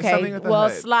 adjacent. Yeah, just Okay. something with a Well,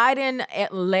 hood. slide in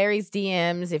at Larry's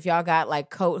DMs if y'all got like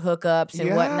coat hookups and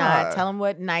whatnot. Yeah. Tell him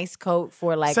what nice coat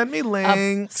for like Send me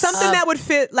links. Something that would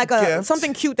fit like a gift.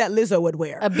 something cute that Lizzo would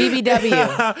wear. a BBW.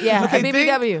 Yeah, Okay, a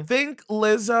BBW. Think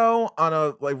Lizzo on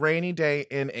a rainy day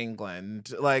in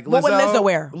England. Like What would Lizzo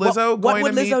wear? Lizzo What going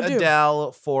would to meet Lizzo do?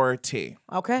 Adele for tea.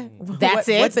 Okay, That's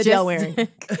it. What's Adele Just- wearing?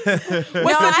 No,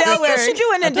 What's I Adele think you wearing? should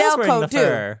do an Adele's Adele wearing coat the too.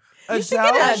 fur. You should get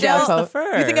an Adele Adele Just the coat.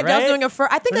 fur, You think Adele's right? doing a fur?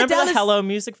 I think Remember Adele the is Hello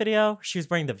music video? She was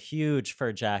wearing the huge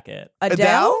fur jacket.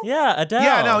 Adele. Yeah, Adele.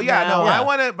 Yeah, no. Yeah. I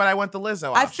want it, but I want the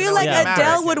Lizzo. I option. feel like Yeah.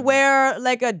 Adele would wear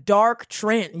like a dark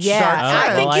trench. Yeah, Shark I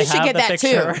fin. think Well, you should have get the that too.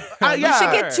 picture. Yeah. You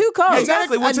should get two coats.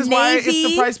 Exactly, which A is why if navy-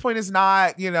 the price point is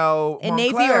not, a navy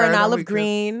Montclair, or an then we olive could-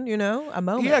 green. You know, a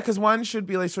moment. Yeah, because one should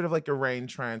be like sort of like a rain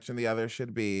trench, and the other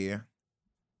should be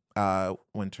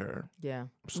winter Yeah,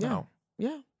 snow.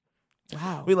 Yeah.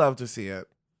 Wow. We love to see it.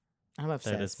 I'm There it is,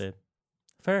 obsessed. babe.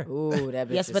 Fur. Ooh, that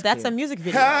bitch Yes, is but that's a cute. music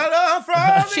video. Hello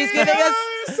from She's the giving us-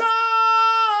 other side.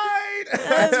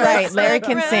 That's right. Larry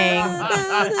can sing.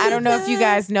 I don't know if you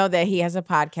guys know that he has a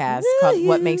podcast called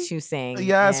What Makes You Sing.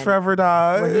 Yes, and Forever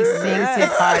Dog. where he sings his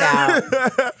heart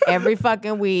out every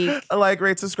fucking week. Like,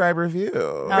 rate, subscribe, review.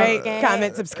 Rate, Okay.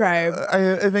 comment, subscribe.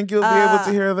 I think you'll be able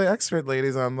to hear the expert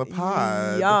ladies on the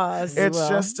pod. Yes. It's will.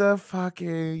 just a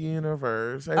fucking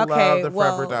universe. I Okay, love the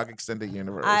Forever well, Dog extended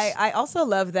universe. I also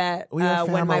love that We are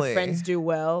when my family. friends do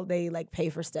well, they like pay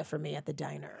for stuff for me at the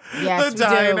diner. Yes, The we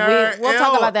diner. do. We'll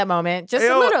talk Ew. about that moment. moment. Just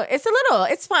Ew. a little. It's a little.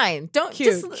 It's fine. Don't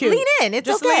Cute, just cute. lean in. It's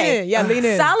Just okay. lean in. Yeah, lean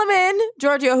in. Solomon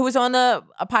Giorgio, who was on the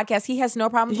podcast, he has no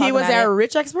problem talking He was about our it.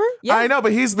 rich expert? Yeah. I know,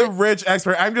 but he's the rich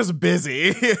expert. I'm just busy.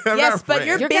 I'm Yes, not but rich.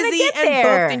 you're You're gonna busy get and there.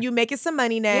 booked and you making some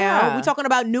money now. Yeah. We talking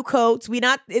about new coats.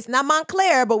 It's not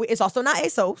Montclair, but it's also not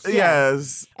ASOS.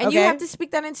 Yes. And you Okay. have to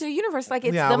speak that into the universe. Like,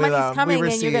 it's Yeah, the we money's love- we coming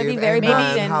and you're going to be receive. very booked. Amen.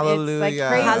 And it's like Hallelujah.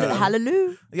 crazy.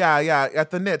 Hallelujah. Yeah.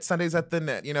 At the Knit. Sundays at the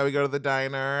Knit. You know, we go to the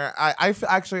diner.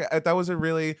 Actually, that was a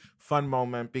really fun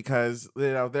moment because,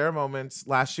 you know, there are moments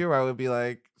last year where I would be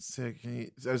like, I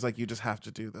was like, you just have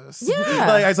to do this. Yeah.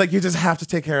 Like, I was like, you just have to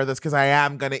take care of this because I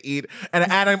am going to eat.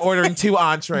 And I'm ordering 2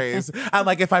 entrees. I'm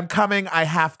like, if I'm coming, I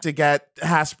have to get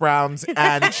hash browns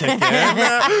and chicken.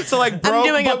 So like, broke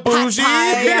doing a but pot bougie.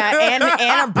 pie. Yeah,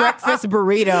 and a breakfast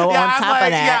burrito on I'm top like,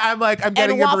 of that. Yeah, I'm like, I'm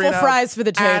getting And your waffle burrito fries for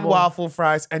the table. and waffle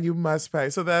fries, and you must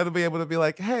pay. So that'll be able to be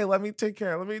like, hey, let me take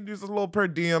care. Let me do this little per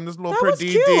diem, this little That per was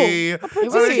DD. cute. It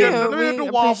was Let me cute. get We the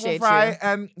waffle appreciate fry, you.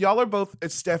 and y'all are both.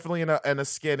 It's definitely in a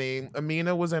skinny.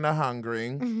 Amina was in a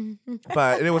hungry,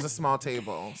 but it was a small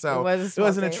table, so It was a it small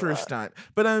wasn't a table. true stunt.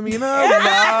 But Amina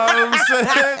loves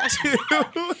it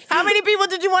too. How many people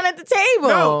did you want at the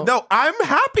table? No, I'm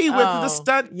happy with the Oh.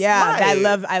 stunt. Yeah,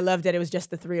 light. I love that it was just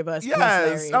the three of us. plus Yes.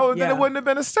 Larry. Oh, then Yeah. it wouldn't have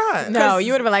been a stunt. No,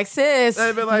 you would have been like, sis,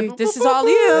 I'd be like, this is boop, boop, all boop.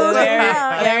 you.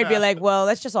 Larry, Larry'd be like, well,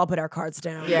 let's just all put our cards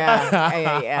down.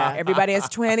 Yeah. Everybody has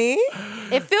 20.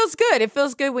 It feels good. It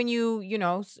feels good when you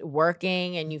know,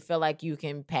 working and you feel like you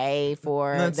can pay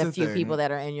for That's the the few thing. people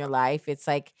that are in your life. It's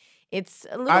like, it's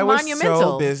a little I was monumental.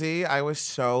 so busy. I was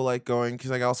so like going because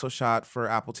I also shot for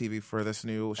Apple TV for this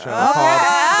new show Oh, called.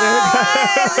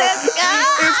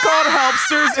 It's called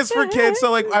Helpsters. It's for kids.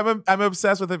 So like I'm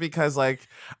obsessed with it because like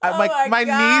my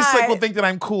niece like will think that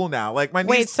I'm cool now. Like my niece.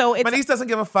 Wait, so my it's- niece doesn't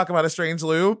give a fuck about a strange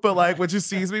loop, but like when she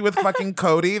sees me with fucking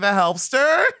Cody the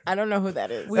Helpster, I don't know who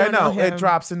that is. We I don't know know him. it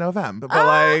drops in November, but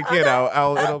like you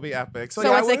know it'll be epic. So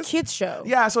yeah, it's I a was- kids show.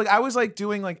 Yeah, so like I was like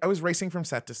doing like I was racing from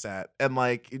set to set and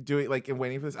like doing like and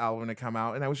waiting for this album to come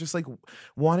out, and I was just like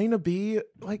wanting to be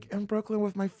like in Brooklyn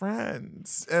with my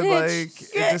friends and Bitch,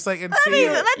 like and just like and see mean,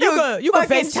 it. let You can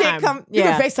fucking shit FaceTime. come- You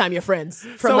yeah. can FaceTime your friends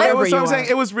from So it wherever was, so you I'm are. saying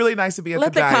it was really nice to be at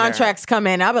Let the the diner. contracts come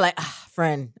in. I'll be like,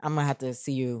 friend, I'm gonna have to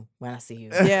see you when I see you.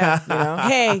 Yeah. You know?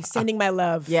 Hey, sending my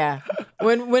love. Yeah.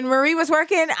 When Marie was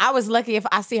working, I was lucky if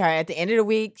I see her at the end of the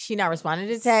week, she not responding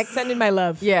to text. Sending my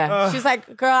love. Yeah. She's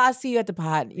like, girl, I'll see you at the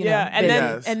pod. You Yeah, know, and busy.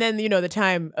 then Yes. and then you know the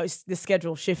time the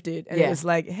schedule shifted and Yeah. it was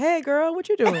like, hey girl, what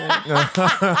you doing?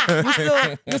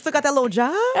 you still got that little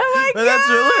job? But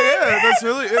that's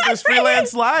really it's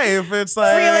freelance life. It's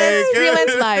like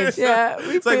freelance life. Yeah,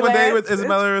 we It's like one day with freelance.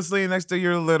 Isabella Rossellini next to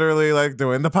you're literally like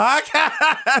doing the podcast.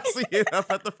 You know,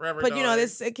 at the Forever But you know Dog.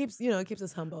 this it keeps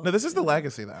us humble. No, this is the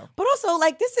legacy though. But also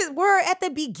like we're at the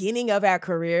beginning of our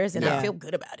careers and I Yeah. feel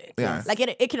good about it. Yeah. Like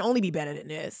it can only be better than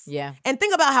this. Yeah. And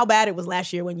think about how bad it was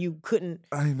last year when you couldn't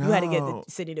I know. you had to get the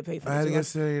city to pay for I the had to 2 get months.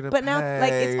 City to But now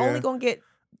like it's pay. only gonna get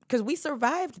because we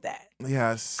survived that.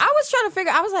 Yes. I was trying to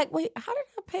figure. I was like, wait, how did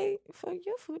I pay for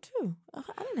your food too? I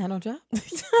didn't have no job. I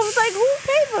was like, who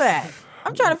paid for that?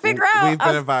 I'm trying to figure out. We've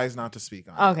been advised not to speak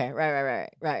on it. Okay, right.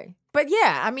 But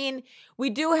yeah, I mean, we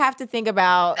do have to think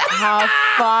about how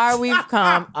far we've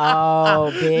come.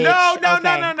 Oh, bitch. No. Okay,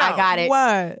 I got it.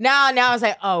 What? Now I was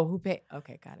like, oh, who paid?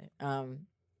 Okay, got it. Oh.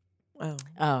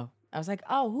 I was like,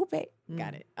 oh, who paid?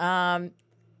 Got it.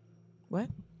 What?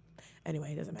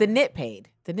 Anyway, it doesn't The matter. knit paid.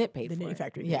 The knit paid. The for knitting it.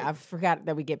 factory Yeah, paid. I forgot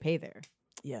that we get paid there.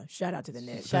 Yeah, shout out to the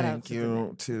knit. Shout out Thank to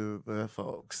you to the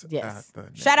folks. Yes.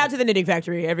 At the Shout out to the Knitting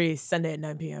Factory every Sunday at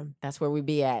 9 p.m. That's where we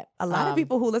be at. A lot of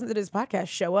people who listen to this podcast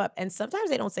show up, and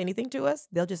sometimes they don't say anything to us.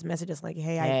 They'll just message us like,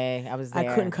 "Hey, I was I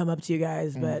there. couldn't come up to you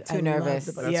guys, but Too I love nervous.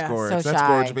 the- That's yeah, gorge. so That's shy.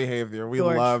 gorge behavior. We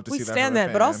gorge. love to we see that. stand from a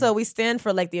that, but fan. also we stand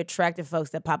for like the attractive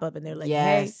folks that pop up and they're like,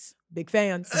 "Hey, Yes. big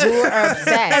fans." Who are obsessed.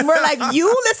 And we're like, "You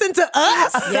listen to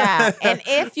us?" Yeah. And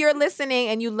if you're listening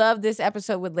and you love this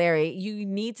episode with Larry, you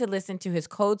need to listen to his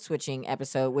code switching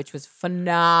episode, which was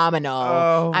phenomenal.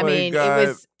 Oh, I my mean, God. it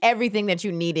was everything that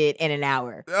you needed in an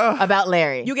hour Ugh. about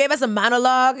Larry. You gave us a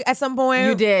monologue at some point.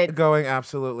 You did. going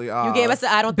absolutely off. You gave us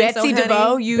I don't think Betsy so, honey.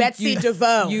 DeVoe. Betsy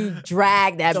DeVoe. You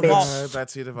dragged that DeVoe. bitch.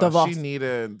 Betsy DeVoe. DeVoe.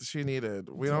 She needed.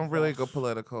 We don't really go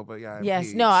political, but yeah. Yes.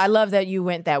 impeach. No, I love that you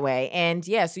went that way. And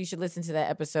yeah, so you should listen to that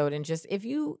episode and just, if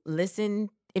you listen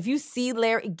if you see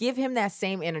Larry, give him that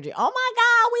same energy. Oh my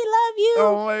God, we love you.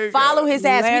 Oh my Follow God. his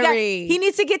ass. Larry. He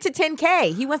needs to get to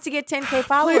 10K. He wants to get 10K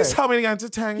followers. Please tell me to get to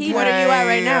 10K. What are you at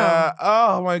right now?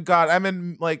 Oh my God. I'm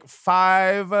in like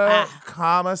 5.6.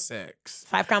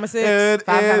 5.6. It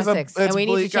 5.6. is And it's we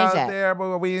need to bleak change out that. there,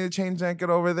 but we need to change that. Get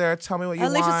over there. Tell me what you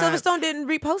Alicia want. Silverstone didn't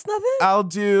repost nothing? I'll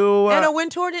do. Anna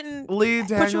Wintour didn't Lee put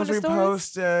you Daniels in the stories?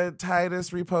 reposted. Titus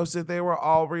reposted. They were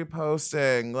all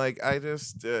reposting. Like I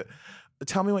just.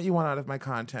 Tell me what you want out of my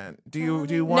content. Do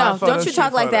you want? No, photo don't you shoot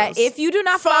talk like that. photos? If you do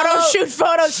not follow,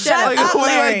 photos. Shut Like, up, what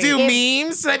do I Larry. do?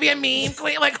 Memes? Should I be a meme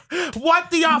queen? Like,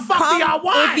 what do y'all do y'all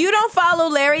want? If you don't follow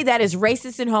Larry, that is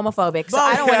racist and homophobic. So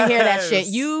I don't want to hear that shit.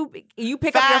 Yes. You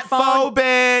pick up your phone.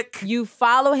 Fatphobic. You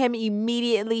follow him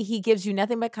immediately. He gives you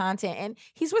nothing but content, and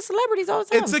he's with celebrities all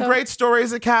the time. It's a so- great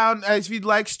stories account. If you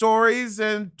like stories,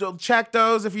 and check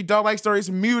those. If you don't like stories,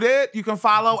 mute it. You can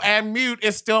follow and mute.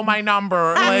 It's still my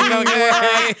number. Like, okay.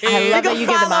 I love that you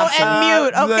give them follow options. and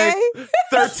mute, okay?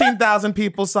 13,000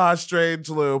 people saw Strange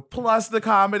Lou. Plus the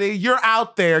comedy. You're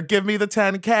out there. Give me the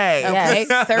 10K.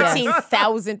 Yes. Okay,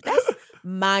 13,000. That's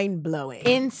mind-blowing.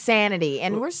 Insanity,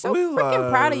 and we're so We freaking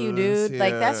proud of you, love dude. this,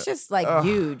 Like yeah. that's just like Ugh.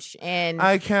 huge. And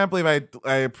I can't believe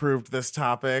I approved this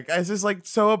topic. It's just like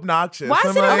so obnoxious. why is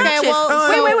I'm it like, obnoxious?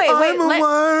 well, wait. I'm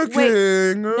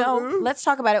working. No, let's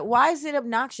talk about it. Why is it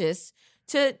obnoxious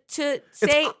to say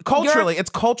It's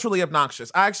culturally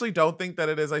obnoxious. I actually don't think that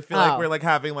it is. I feel like we're like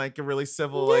having like a really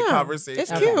civil like Yeah, conversation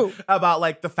it's cute. about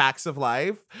like the facts of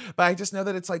life. But I just know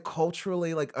that it's like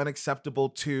culturally like unacceptable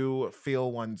to feel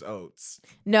one's oats.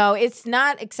 No, it's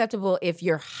not acceptable if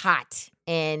you're hot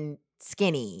and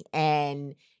skinny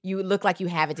and you look like you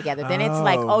have it together. Then it's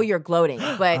like, oh, you're gloating.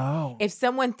 But Oh. if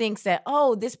someone thinks that,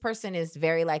 oh, this person is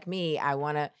very like me, I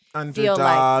want to Underdog feel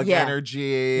like, yeah.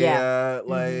 energy, Yeah.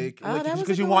 like Oh, that was a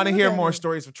because you good want way to to hear look at more it.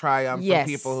 stories of triumph Yes.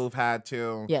 from people who've had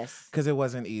to. yes. Because it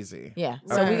wasn't easy. Yeah.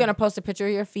 So Okay. we're going to post a picture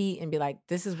of your feet and be like,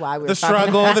 this is why we're The talking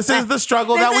struggle. about- This is the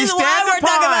struggle that we This is why stand we're upon.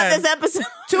 talking about this episode.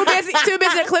 Too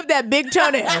busy to clip that big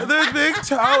toenail. The big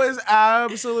toe is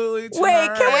absolutely Wait,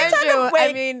 can we turned. talk Andrew, about- wait.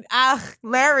 I mean,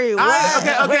 Larry,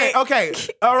 what? Okay.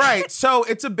 All right. So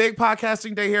it's a big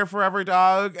podcasting day here, Forever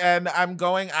Dog, and I'm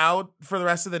going out for the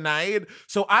rest of the night.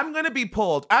 So I'm gonna be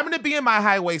pulled. I'm gonna be in my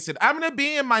high waisted. I'm gonna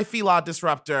be in my Fila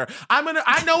disruptor. I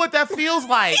know what that feels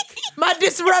like. My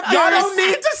disruptors. Y'all don't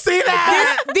need to see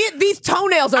that. These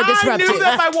toenails are disrupted. I knew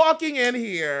that by walking in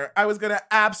here, I was gonna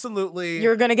absolutely.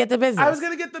 You're going to get the business. I was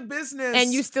gonna get the business,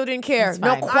 and you still didn't care. It's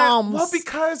No fine. qualms. Well,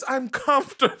 because I'm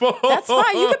comfortable. That's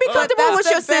fine. You can be comfortable that's with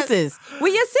the your best- sisters.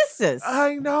 With your sisters.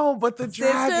 I know, but the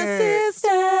dragon.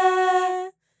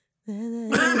 Sister.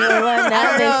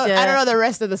 I don't know the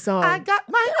rest of the song. I got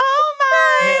my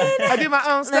own mind. I do my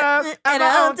own stuff at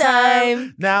my own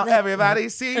time. Now everybody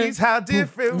sees how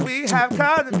different we have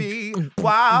come to be.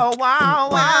 Wow, wow,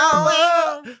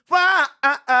 wow,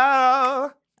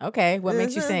 wow. Okay, what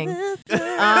makes you sing? Wait,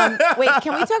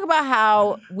 can we talk about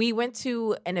how we went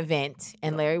to an event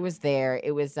and Larry was there?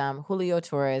 It was Julio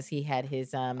Torres. He had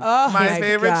his Oh My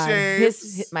favorite God. shape.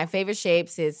 his my favorite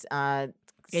shapes. His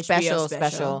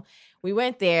special. We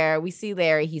went there. We see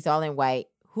Larry. He's all in white.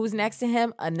 Who's next to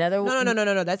him? Another.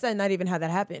 No. That's not even how that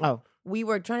happened. Oh. We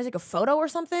were trying to take a photo or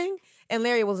something, and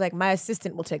Larry was like, "My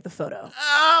assistant will take the photo."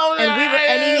 Oh, And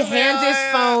he hands his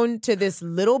phone to this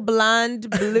little blonde,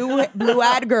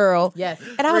 blue-eyed girl. Yes.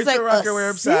 And I was Rachel like, Rucker, we're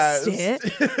obsessed.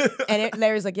 assistant? And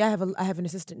Larry's like, yeah, I have an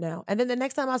assistant now. And then the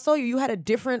next time I saw you, you had a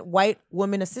different white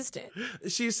woman assistant.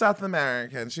 She's South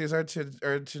American. She's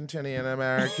Argentinian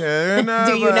American.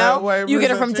 Do you know? You get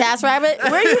her from Task Rabbit?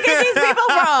 Where you get these people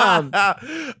from?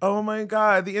 Oh my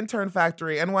God, the Intern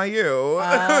Factory, NYU.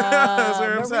 That's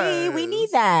where I'm Marie, saying. we need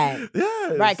that.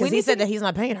 Yes. Right, because We he need said to- that he's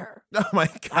not paying her. Oh my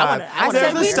God. I wanna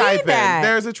There's know. a We need stipend. that.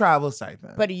 There's a travel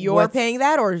stipend. But you're What's- paying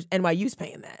that or NYU's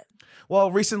paying that?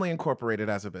 Well, recently incorporated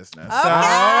as a business. Okay. So,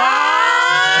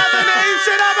 the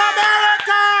nation of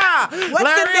America! What's the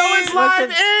Larry name? Owens Live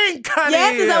Inc. Honey.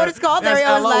 Yes, is that what it's called? Yes, Larry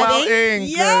Owens Live LOL Inc.? Inc.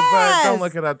 Yes. But don't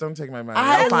look it up. Don't take my money.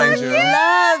 I I'll find you.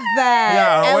 love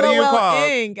that. Yeah, what are you LOL called?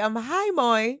 Inc. Hi,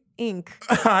 Moy Inc.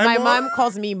 Hi, My Moy. mom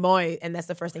calls me Moy, and that's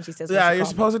the first thing she says. when Yeah, she you're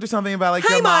calls me. supposed to do something about like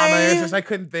Hi, your mama. Moy. It's just I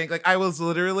couldn't think. Like I was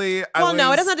literally. Well,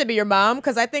 no, it doesn't have to be your mom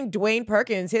because I think Dwayne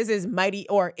Perkins, his is Mighty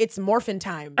or It's Morphin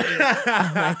Time Oh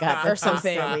my God. or That's so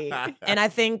something. silly. And I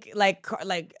think like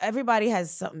everybody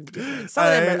has something different. Some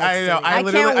of them are like I know. silly. I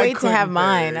literally- can't wait to couldn't have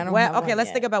mine. think. I don't Well, have okay, one let's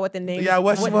yet. think about what the name. Yeah,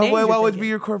 what names you're what would be thinking.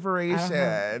 your I don't corporation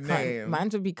know. name? Mine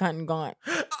would be Cut and Gaunt.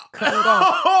 Cut and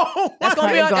Gaunt. Oh, That's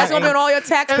gonna be on all your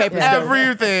tax and papers. though.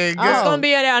 everything. everything. Oh. It's gonna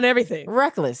be on everything.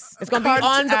 Reckless. It's gonna be Cunt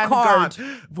on the and card.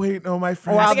 gone. Wait, no, my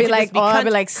friend. Or I'll think it be should like, just be I'll be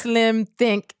cunt. like slim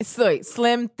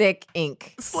thick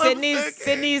ink.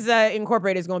 Sydney's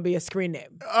Incorporated is gonna be a screen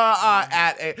name.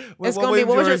 At a. It's What gonna would be-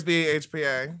 what was yours be?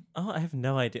 HPA. Oh, I have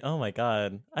no idea. Oh my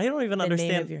god, I don't even The name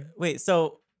understand. of your- Wait,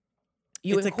 so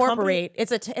You It's a company- incorporate.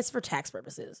 It's for tax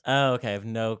purposes. oh, okay, I have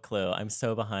no clue. I'm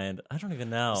so behind. I don't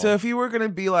even know. So if you were gonna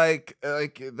be like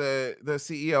the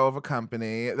CEO of a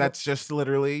company that's just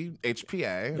literally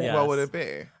HPA, Yes. what would it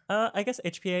be? I guess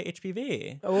HPA,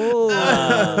 HPV. Oh,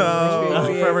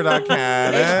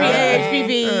 Forever.cat. HPA,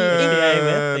 HPV.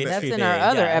 HPA with That's HPV, in our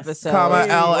other yes. episode. Comma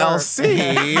New York. LLC.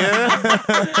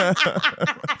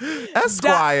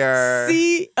 Esquire.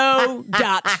 CO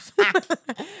dot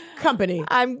company.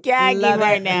 I'm gagging Love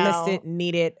right it, now. List it,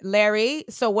 need it. Larry,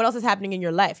 so what else is happening in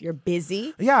your life? You're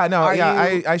busy. Yeah, no, Are yeah.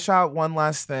 you- I shot one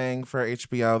last thing for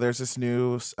HBO. There's this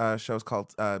new show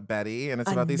called Betty, and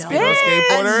it's about these female Another-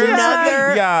 skateboarders.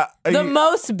 another- Yeah, The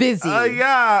most busy.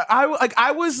 yeah.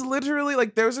 I was literally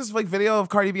like, there was this like video of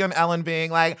Cardi B on Ellen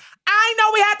being like, I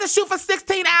know we had to shoot for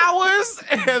 16 hours,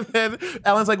 and then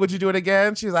Ellen's like, would you do it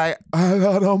again? She's like, I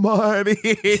got no money.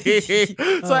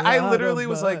 So I literally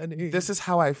was like, this is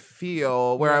how I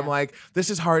feel. Where I'm like, this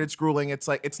is hard. It's grueling. It's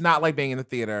like, it's not like being in the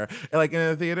theater. And like in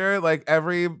the theater, like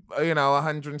every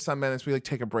 100 and some minutes we like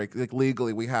take a break. Like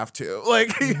legally we have to.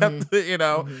 Like you have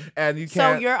to, and you So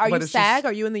can't. are but you it's SAG? just-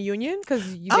 Are you in the union?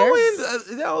 Because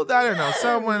no, I don't know.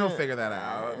 Someone will figure that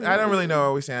out. I don't really know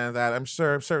where we stand at that. I'm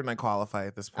certain I qualify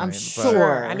at this point. I'm but-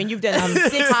 sure. I mean, you've done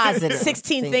positive.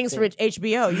 16 Think things for that-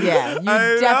 HBO. Yeah, you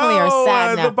I definitely know, are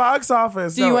SAG now. The box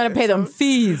office. Do you No, want to pay them it's-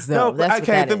 fees though? No, That's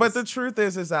okay, what that but is. the truth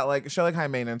is that like a show like High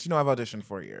Maintenance, I've auditioned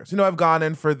for years. I've gone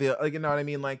in for the you know what I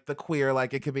mean, like the queer,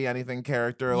 like it could be anything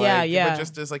character, like Yeah. but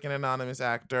just as like an anonymous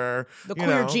actor, The you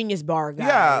queer know. genius bar guy.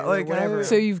 Yeah, or like, whatever.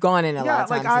 So you've gone in a lot of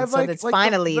times, and so that's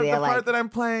finally the they're part like, that I'm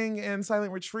playing in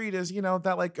Silent Retreat is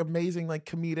that like amazing like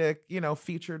comedic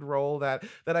featured role that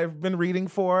I've been reading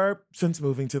for since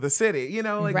moving to the city.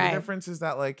 Like Right. the difference is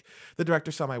that like the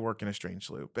director saw my work in a strange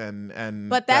loop and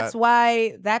But that's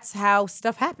that's how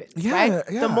stuff happens, Yeah, right?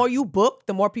 yeah. The more you book,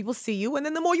 the more people see you, and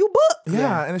then the more you book.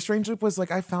 Yeah, and A Strange Loop was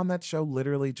like I found that show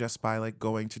literally just by like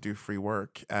going to do free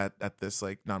work at this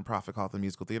like nonprofit called the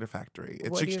Musical Theater Factory. It's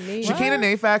What do you mean? Shakina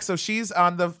Nafak, so she's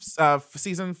on the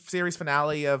series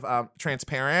finale of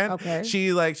Transparent. Okay.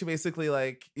 She basically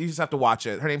like you just have to watch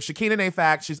it. Her name's Shakina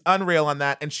Nafak. She's unreal on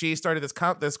that, and she started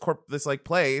this like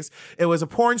plays. It was a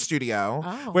porn studio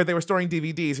where they were storing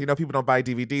DVDs. People don't buy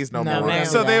DVDs no more. no,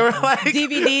 So no. they were like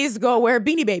DVDs go where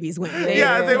Beanie Babies went. they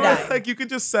were died. like, you could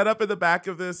just set up in the back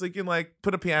of this, like you can like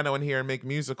put a piano in here and make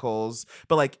musicals,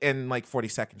 but like in like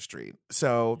 42nd Street.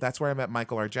 So that's where I met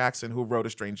Michael R. Jackson, who wrote A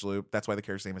Strange Loop. That's why the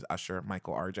character's name is Usher.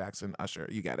 Michael R. Jackson, Usher.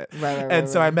 You get it. Right, And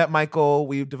so I met Michael.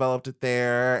 We developed it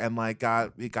there, and like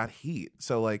it got heat.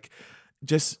 So like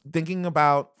just thinking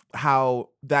about how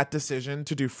that decision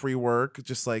to do free work,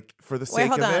 just like for the Wait, sake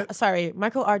hold of on. it. Sorry,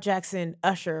 Michael R. Jackson,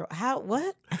 Usher. How?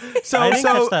 What? So I didn't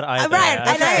catch that either. right,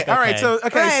 I was okay, like, All right, so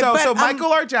Right, but, so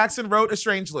Michael R. Jackson wrote A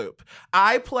Strange Loop.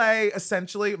 I play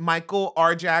essentially Michael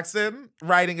R. Jackson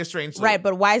writing A Strange Loop. Right,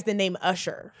 but why is the name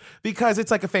Usher? Because it's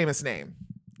like a famous name.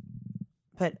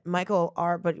 But Michael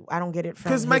R. But I don't get it from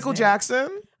Because his Michael name.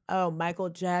 Jackson Oh, Michael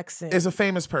Jackson is a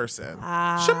famous person.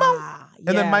 Ah, Shimon. And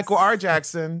then yes. Michael R.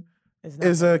 Jackson not-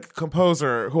 is a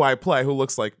composer who I play who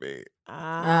looks like me.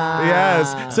 Ah.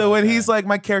 Yes. So when okay. he's like,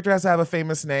 my character has to have a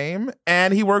famous name,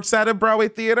 and he works at a Broadway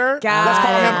theater, Got let's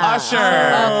call him it. Usher.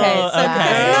 Okay, so okay.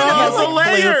 because none of Oh, us, the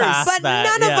layers. but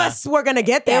none of us were gonna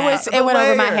get that. it went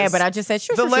over my layers. head, but I just said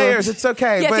sure. The sure, layers, Sure. it's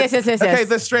okay. Yes, but, yes. Okay,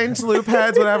 the strange loop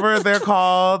heads, whatever they're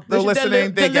called, the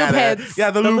listening, they the get loop it. heads.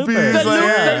 Yeah, the The loopies. loopers.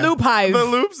 the loop hive. The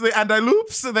loops, the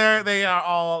anti-loops, they are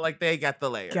all like, they get the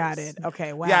layers. Got it.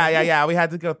 Okay. Wow. Yeah. We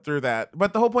had to go through that.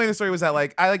 But the whole point of the story was that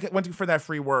like I like went for that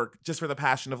free work just for the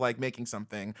passion of like making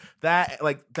something. That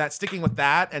sticking with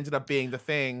that ended up being the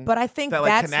thing. But I think that like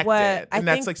that's connected. what and I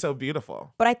that's think. like so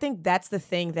beautiful. But I think that's the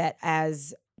thing that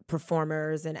as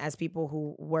performers and as people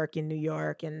who work in New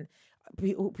York and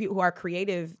people who are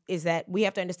creative is that we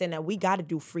have to understand that we got to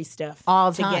do free stuff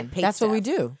all the to time. get paid. That's what we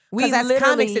do. We Because as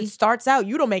comics, literally it starts out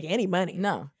you don't make any money.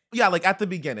 no. Yeah, like at the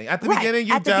beginning. At the Right, beginning,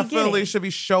 you at the definitely beginning. should be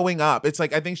showing up. It's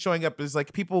like I think showing up is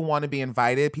like people want to be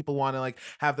invited. People want to like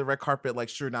have the red carpet like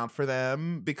strewn out for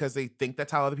them because they think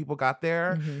that's how other people got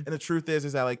there. Mm-hmm. And the truth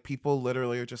is that like people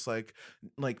literally are just like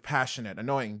passionate,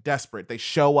 annoying, desperate. They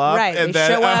show up, Right. And They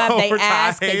then, show up, they over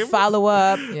ask, they time- follow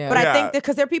up. Yeah. But I Yeah. think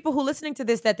because there are people who listening to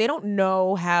this that they don't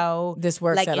know how This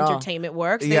works like at all. entertainment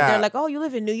works. Yeah. They're like, oh, you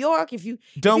live in New York. If you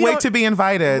Don't if you wait to be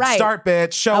invited. Right. Start,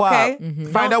 bitch. Show Okay. up. Mhm.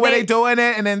 Find Don't out where they- they doing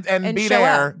it, and then and be show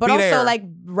there. up. But be also there. like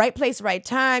right place, right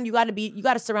time. You got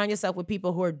to surround yourself with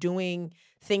people who are doing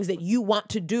things that you want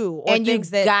to do, or and you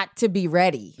things that got to be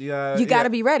ready. Yeah, you got yeah. to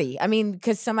be ready. I mean,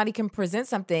 because somebody can present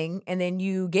something and then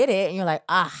you get it and you're like,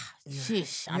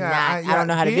 sheesh, I don't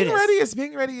know how to do this.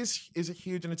 Being ready is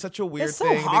huge, and it's such a weird it's so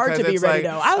thing. hard to because be it's ready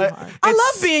like, though. I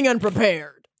love being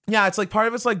unprepared. Yeah, it's like part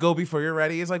of it's like go before you're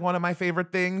ready is like one of my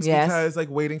favorite things Yes. because like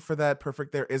waiting for that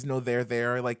perfect there is no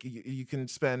there like you can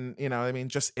spend what I mean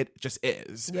just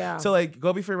is. Yeah. So like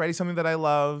go before you're ready, something that I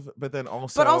love, but then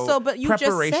also but you just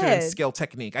preparation and said- skill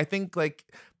technique. I think like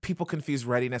people confuse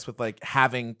readiness with like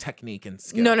having technique and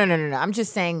skill. No. I'm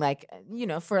just saying, like,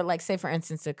 for like, say for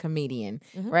instance, a comedian,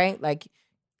 right? Like,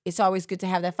 it's always good to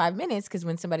have that 5 minutes because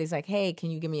when somebody's like, hey,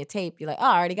 can you give me a tape? You're like, oh,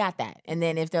 I already got that. And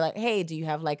then if they're like, hey, do you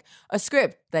have like a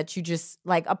script that you just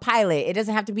like a pilot? It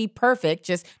doesn't have to be perfect.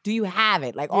 Just do you have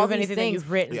it? Like Do you all have these anything that things.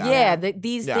 you've written? Yeah,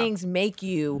 these things make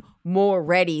you more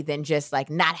ready than just like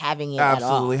not having it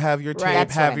Absolutely. at all. Have your tape, Right.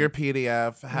 That's what have I your mean.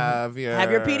 PDF, have your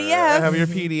PDF. have your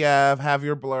PDF, have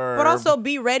your blur. But also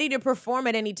be ready to perform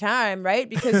at any time, right?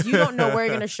 Because you don't know where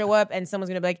you're going to show up, and someone's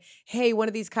going to be like, hey, one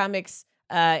of these comics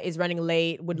is running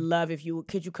late. Would love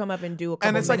could you come up and do a couple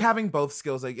and it's like minutes? having both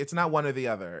skills. Like it's not one or the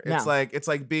other. It's No.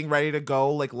 like being ready to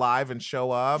go like live and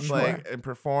show up like and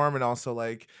perform, and also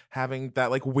like having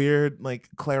that like weird like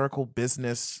clerical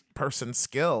business person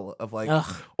skill of like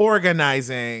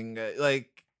organizing like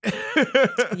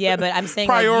Yeah, but I'm saying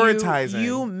prioritizing.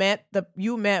 Like,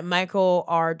 you met Michael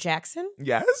R. Jackson.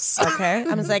 Yes. Okay,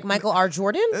 I was like Michael R.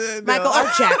 Jordan, No. Michael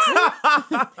R.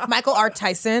 Jackson, Michael R.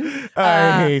 Tyson.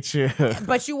 I hate you.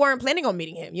 But you weren't planning on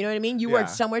meeting him. You know what I mean? You Yeah. were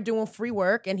somewhere doing free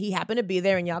work, and he happened to be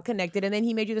there, and y'all connected, and then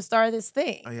he made you the star of this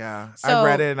thing. Yeah. So- I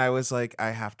read it and I was like,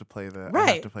 I have to play I have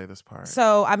Right. to play this part.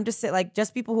 So I'm just saying, like,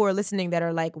 just people who are listening that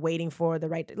are like waiting for the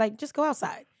right, like, just go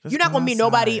outside. Just You're not go gonna meet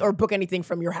nobody outside. or book anything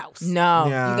from your house. No,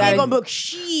 Yeah. you You gotta ain't gonna book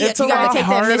shit. It's a You gotta lot take the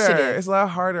harder. initiative. It's a lot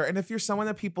harder. And if you're someone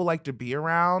that people like to be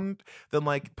around, then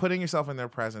like putting yourself in their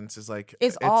presence is like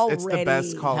It's the already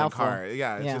best calling helpful. card.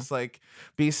 Yeah, it's Yeah. just like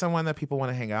be someone that people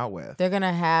want to hang out with. They're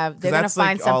gonna 'Cause that's,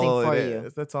 find like, something all for it you.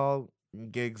 is. That's all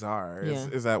gigs are. Yeah.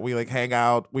 Is that we like hang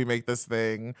out, we make this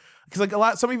thing. Because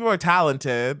like some people are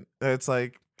talented. It's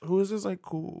like who is this like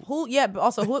cool? Who? Yeah, but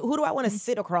also who do I want to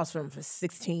sit across from for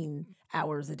 16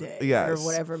 hours a day? Yes. Or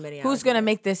whatever many hours. Who's a gonna day?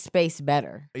 make this space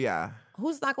better? Yeah.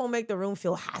 Who's not gonna make the room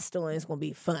feel hostile and it's gonna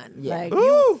be fun? Yeah. Like Ooh.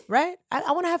 you, right?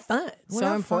 I want to have fun. So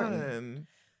Have important.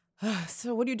 fun.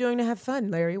 So what are you doing to have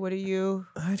fun, Larry? What are you?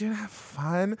 I didn't have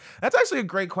fun. That's actually a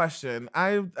great question.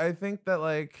 I think that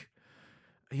like,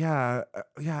 yeah.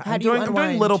 How I'm do you doing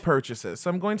unwind? little purchases. So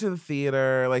I'm going to the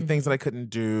theater, like things that I couldn't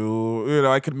do. You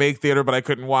know, I could make theater, but I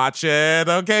couldn't watch it.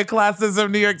 Okay,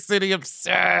 classism, New York City,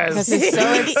 obsessed. Because it's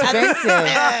so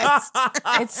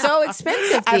expensive. It's so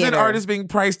expensive. As an theater. artist being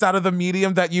priced out of the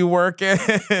medium that you work in,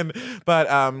 but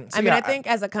so I mean, yeah, I think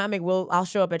as a comic, I'll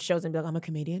show up at shows and be like, I'm a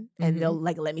comedian, and they'll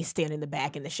like let me stand in the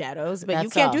back in the shadows. But you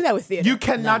That's can't all. do that with theater. you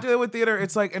cannot do that with theater.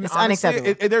 It's like, and It's honestly,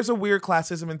 unacceptable. there's a weird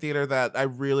classism in theater that I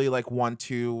really like want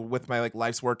to, with my like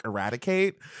life's work,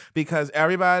 eradicate, because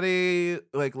everybody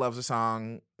like loves a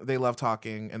song, they love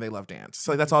talking, and they love dance.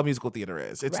 So like, that's all musical theater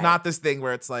is. It's Right. not this thing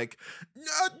where it's like,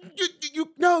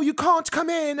 no, you can't come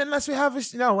in unless we have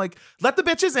like let the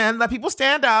bitches in, let people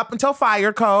stand up until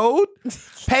fire code,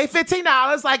 pay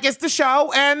 $15 like it's the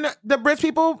show, and the rich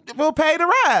people will pay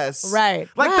the rest. Right.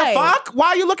 Like Right. the fuck? Why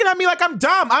are you looking at me like I'm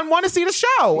dumb? I want to see the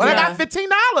show, and I Yeah. got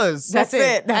 $15. That's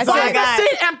it. That's Why all I is the got.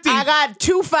 seat empty? I got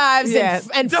 2 5s Yeah.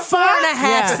 and The 4.5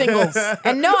 Yeah. singles.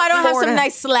 And no, I don't have Four some and a-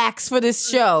 nice slacks for this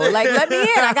show. Like, let me in.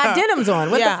 I got denims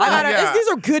on. What yeah, the fuck? Yeah. these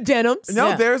are good denims. No,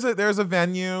 Yeah. there's a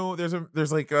venue.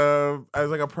 There's like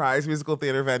a prize musical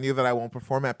theater venue that I won't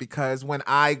perform at because when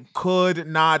I could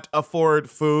not afford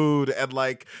food and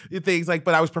like things like,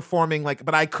 but I was performing like,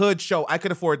 but I could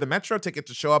afford the metro ticket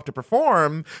to show up to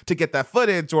perform to get that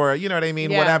footage, or you know what I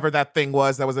mean, Yeah. whatever that thing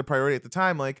was that was a priority at the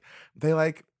time. Like they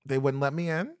wouldn't let me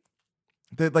in.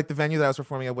 The venue that I was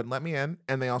performing at wouldn't let me in,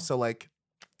 and they also like.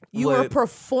 You were would-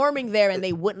 performing there and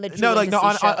they wouldn't let you no, in like to no, see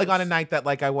on shows. like on a night that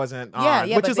like I wasn't on, Yeah,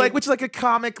 which but is they- like a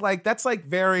comic, like that's like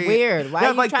very Weird. Why Yeah,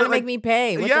 are you like- trying to like- make me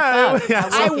pay? What yeah, the fuck? yeah,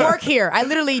 I work here. I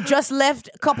literally just left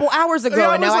a couple hours ago,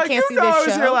 Yeah, and now I can't see I this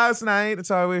was show. here last night.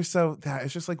 It's always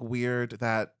it's just like weird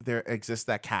that there exists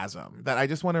that chasm that I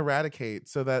just want to eradicate,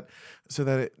 so that it, so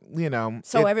it-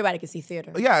 everybody can see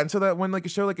theater. yeah, and so that when like a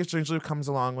show like A Stranger comes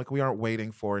along, like we aren't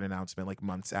waiting for an announcement like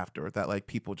months after that, like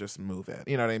people just move it.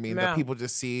 You know what I mean? Yeah. That people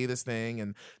just see be this thing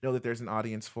and know that there's an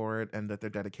audience for it and that they're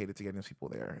dedicated to getting those people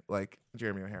there. Like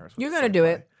Jeremy O'Hara's. You're gonna do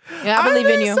it. Yeah, I believe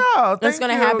in you. So. That's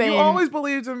gonna happen. You always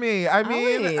believed in me. I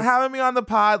mean, Always. having me on the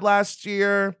pod last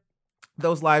year.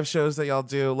 Those live shows that y'all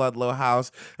do, Ludlow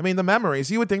House. I mean, the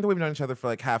memories. You would think that we've known each other for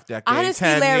like half decade, Honestly,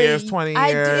 10 Larry, years, 20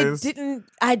 years.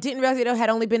 I didn't realize it had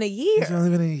only been a year. It's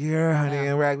only been a year, honey,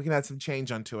 Yeah. and we can add some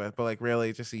change onto it. But like,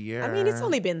 really, just a year. I mean, it's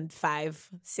only been 5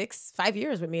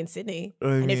 years with me and Sydney, I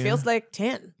and it mean, feels like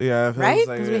 10. yeah, it feels Right?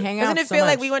 like Because we hang out. Doesn't it so feel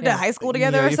like much. we went Yeah. to high school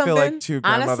together yeah, or you something? feel like two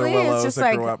grandmother Honestly, willows it's just that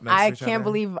like grew up next I to each can't other.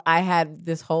 believe I had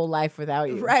this whole life without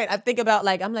you. Right. I think about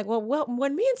I'm like, well,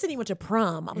 when me and Sydney went to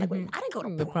prom, I'm like, wait, Mhm. I didn't go to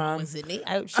The prom prom. with Sydney.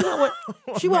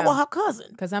 She went with her cousin.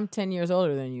 Because I'm 10 years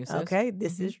older than you, sis. Okay,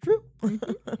 this is true.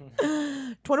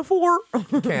 24.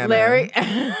 Canon. Larry,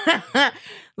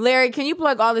 Larry, can you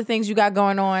plug all the things you got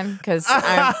going on? Because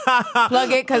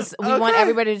plug it because we want Okay.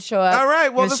 everybody to show up. All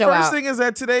right. Well, and the show first out. thing is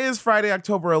that today is Friday,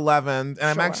 October 11th, and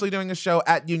I'm Sure. actually doing a show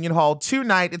at Union Hall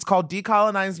tonight. It's called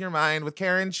Decolonize Your Mind with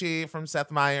Karen Chi from Seth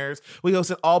Meyers. We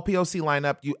host an all POC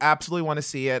lineup. You absolutely want to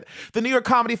see it. The New York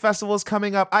Comedy Festival is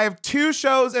coming up. I have 2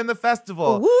 shows in the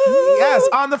festival. Woo! Yes,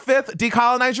 on the 5th,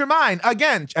 Decolonize Your Mind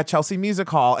again at Chelsea Music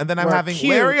Hall, and then I'm We're having cute.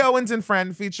 Larry Owens and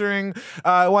Friend featuring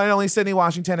one and only Sydney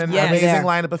Washington and Yes. an amazing Yeah.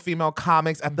 lineup of female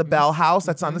comics at the Bell House.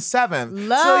 That's on the 7th.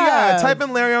 Love. So yeah, type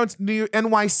in Larry Owens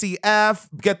NYCF,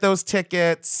 get those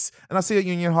tickets, and I'll see you at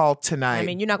Union Hall tonight. I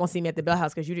mean, you're not going to see me at the Bell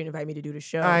House because you didn't invite me to do the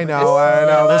show. I but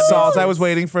know. The salt. I was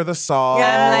waiting for the salt.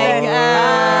 Yeah, Waiting for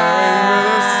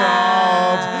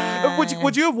the salt.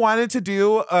 Would you have wanted to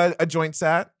do a joint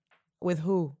set With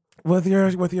who? with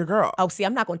your girl? Oh, see,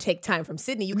 I'm not going to take time from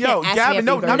Sydney. You Yo, can't ask Gavin, me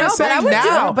no, after I'm you just go. saying I would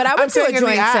now. do- but I would I'm do saying a in the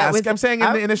joint set ask. with- I'm saying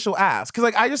in the initial ask.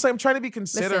 Because I'm trying to be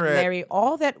Listen, considerate. Larry,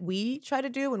 all that we try to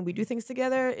do when we do things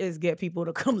together is get people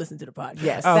to come listen to the podcast.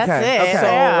 Yes, Okay, that's it. okay,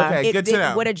 Yeah. okay. Good to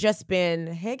know. It would have just been,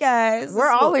 hey guys, this We're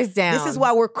is what- always down. This is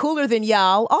why we're cooler than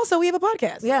y'all. Also, we have a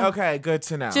podcast. Yeah. Okay, good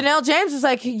to know. Janelle James was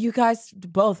like, you guys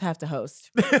both have to host.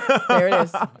 There it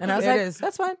is. And I was There like, it is.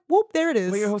 that's fine. Whoop, there it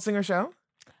is. Wait, you're hosting her show?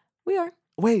 We are.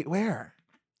 Wait, where?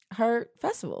 Her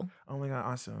festival. Oh my god,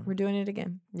 awesome. We're doing it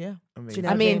again. Yeah. Amazing.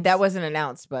 Janelle I mean, James. that wasn't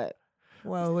announced, but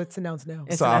Well, it's announced now.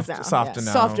 It's soft, announced, soft yeah. to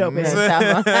know. Soft opening.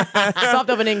 Soft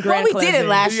opening grand Well, we did it closing.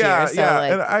 last year. Yeah, so yeah.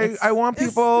 like, And I want it's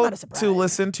people not a surprise. to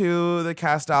listen to the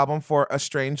cast album for A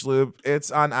Strange Loop.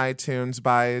 It's on iTunes.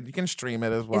 Buy it. You can stream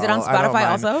it as well. Is it on I don't Spotify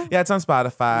mind. also? Yeah, it's on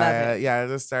Spotify. Love it. Yeah,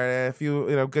 just started. A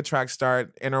few, good tracks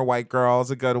start. Inner White Girl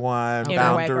is a good one.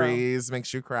 Inner White Girl. Boundaries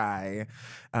makes you cry.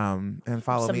 And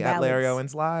follow Some me at Larry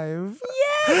ballads. Owens Live.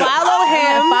 Follow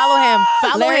him. Follow him.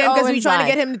 Follow Larry him because we're Owens trying to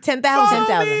Live. get him to 10,000.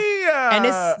 Follow me. And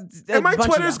it's a and my bunch of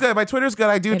Twitter's them. good. My Twitter's good.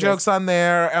 I do It jokes on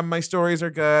there, and my stories are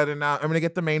good. And now I'm gonna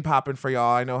get the main popping for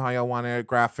y'all. I know how y'all want it.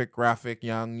 Graphic,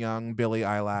 young Billie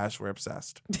Eyelash. We're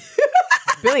obsessed.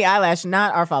 Billie Eyelash,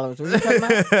 not our followers. What are you talking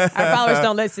about? Our followers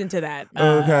don't listen to that.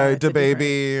 Okay, It's a the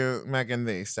baby Megan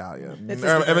Thee Stallion. It's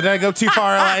Or, did I go too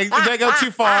far? Did I go too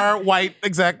far? White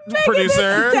exec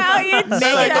producer. Stallion. Like,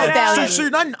 Megan Thee Stallion. So you're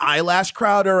not an eyelash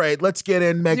crowd. All right, let's get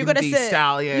in Megan Thee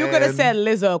Stallion. You could have said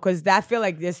Lizzo because I feel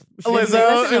like this.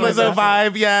 Lizzo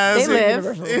vibe. Yes, They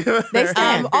live. They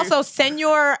stand. Also, send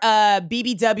your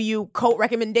BBW coat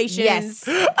recommendations. Yes.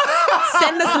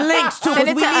 Send us links too. Send 'cause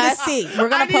it we to need us. to see. We're I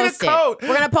gonna need a post it. coat.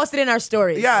 We're gonna post it in our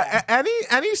stories. Yeah,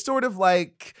 any sort of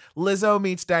like Lizzo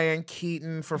meets Diane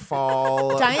Keaton for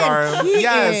fall. Diane garb. Keaton.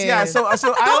 Yes, yeah. So I Those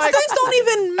like. things don't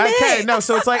even mix. Okay, no,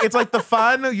 so it's like the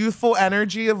fun, youthful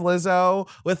energy of Lizzo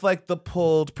with like the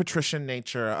pulled patrician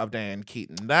nature of Diane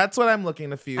Keaton. That's what I'm looking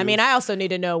to fuse. I mean, I also need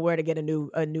to know where to get a new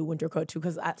winter coat too,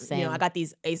 because I Same. got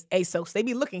these ASOS. They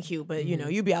be looking cute, but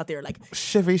you be out there like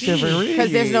shivery.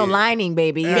 Because there's no lining,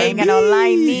 baby. You ain't got no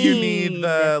lining. You need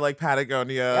the like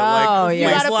Patagonia, Oh, like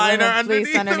yeah. fleece liner Fleece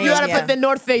underneath. underneath. you gotta Yeah. put the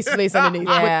North Face fleece underneath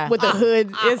Yeah. with the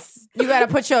hood. It's You gotta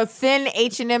put your thin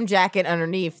H&M jacket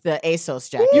underneath the ASOS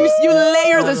jacket. you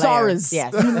layer the Layer. Zaras.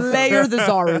 Yes. You layer the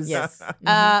Zaras. Yes.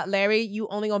 Larry, you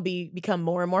only gonna become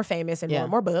more and more famous and Yeah. more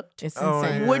and more booked. It's Oh,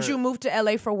 insane. yeah. Would you move to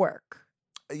LA for work?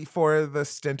 For the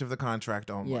stint of the contract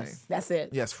only. Yes. That's it.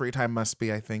 Yes, free time must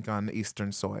be, I think, on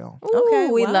Eastern soil. Ooh, Okay,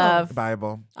 we wow. love.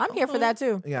 Bible. I'm here for that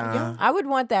too. Yeah. I would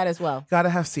want that as well. Gotta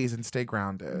have seasons, stay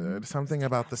grounded. Something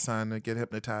about the sun, get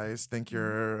hypnotized, think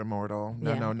you're immortal.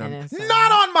 No, Yeah, no, no. and it's,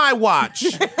 Not on my watch!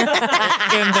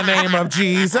 In the name of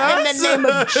Jesus. In the name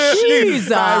of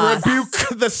Jesus. I rebuke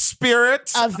the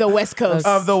spirit Of the West Coast.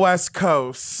 of the West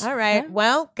Coast. All right.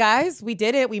 Well, guys, we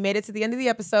did it. We made it to the end of the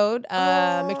episode.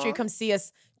 Make sure you come see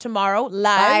us tomorrow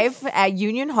live. Live at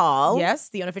Union Hall. Yes,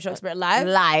 the unofficial expert live.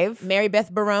 Live. Mary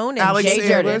Beth Barone and Alex Jay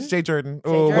Jordan. Jay Jordan.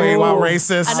 Jay Oh, Jordan. wait, wow, Ooh.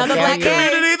 racist. Another Okay. black The guy.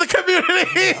 community, the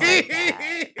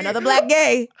community. Another black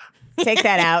gay. Take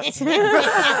that out.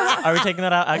 Are we taking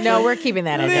that out? Actually? No, we're keeping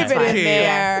that in. Leave That's it fine. in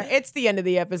there. It's the end of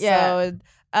the episode.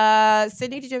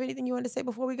 Sydney, did you have anything you wanted to say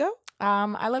before we go?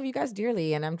 I love you guys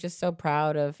dearly, and I'm just so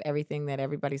proud of everything that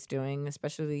everybody's doing,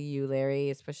 especially you, Larry,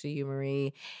 especially you,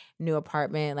 Marie. New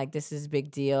apartment, like this is a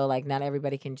big deal. Like not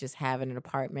everybody can just have an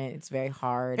apartment. It's very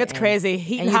hard. It's crazy.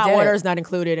 Heat and you hot did water it. is not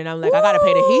included, and I'm like, I gotta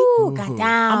pay the heat. Ooh,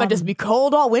 goddamn. I'm gonna just be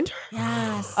cold all winter.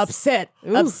 Yes. Upset.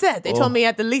 Upset. They told me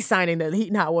at the lease signing that heat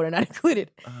and hot water not included.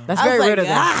 That's I was very like, rude of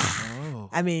them.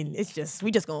 I mean, it's just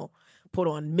we just gonna put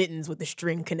on mittens with the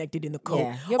string connected in the coat.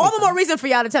 Yeah, you'll be All the more fine. reason for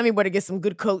y'all to tell me where to get some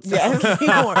good coats. Because I'm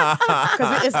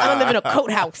gonna live in a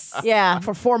coat house. Yeah.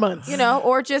 For 4 months. You know,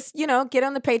 or just, you know, get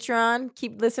on the Patreon,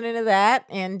 keep listening to that,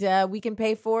 and we can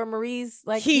pay for Marie's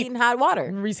like heat and hot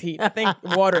water. Marie's heat. I think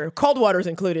water. Cold water is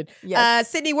included. Yes.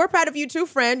 Sydney, we're proud of you too,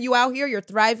 friend. You out here, you're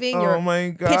thriving, you're Oh my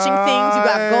God. pitching things, you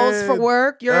got goals for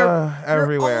work. You're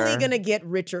everywhere. only gonna get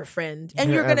richer, friend.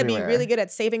 And you're You're gonna be everywhere. really good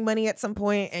at saving money at some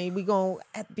point, and we gonna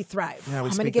be thrive. Yeah, we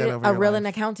I'm speak gonna get that over a your real life. an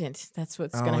accountant. That's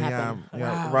what's Oh, gonna happen.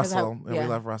 Yeah, Wow. Russell. Yeah. Yeah. We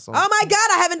love Russell. Oh my God,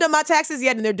 I haven't done my taxes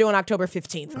yet, and they're due on October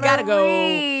 15th. Gotta go.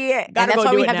 Marie. And Gotta that's go why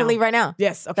do we it have now. to leave right now.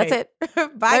 Yes, okay. That's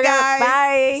it. Bye, Okay, guys.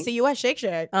 bye. See you at Shake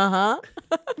Shack. Forever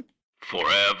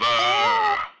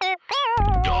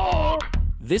Dog.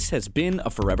 This has been a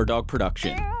Forever Dog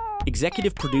production.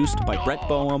 Executive produced by Brett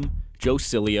Boehm, Joe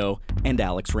Cilio, and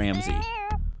Alex Ramsey.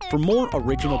 For more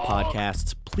original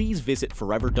podcasts, please visit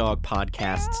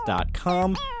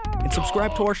foreverdogpodcasts.com and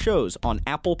subscribe to our shows on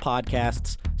Apple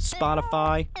Podcasts,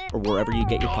 Spotify, or wherever you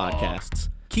get your podcasts.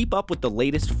 Keep up with the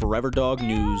latest Forever Dog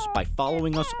news by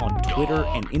following us on Twitter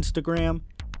and Instagram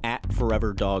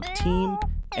 @ForeverDogTeam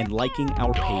and liking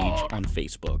our page on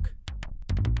Facebook.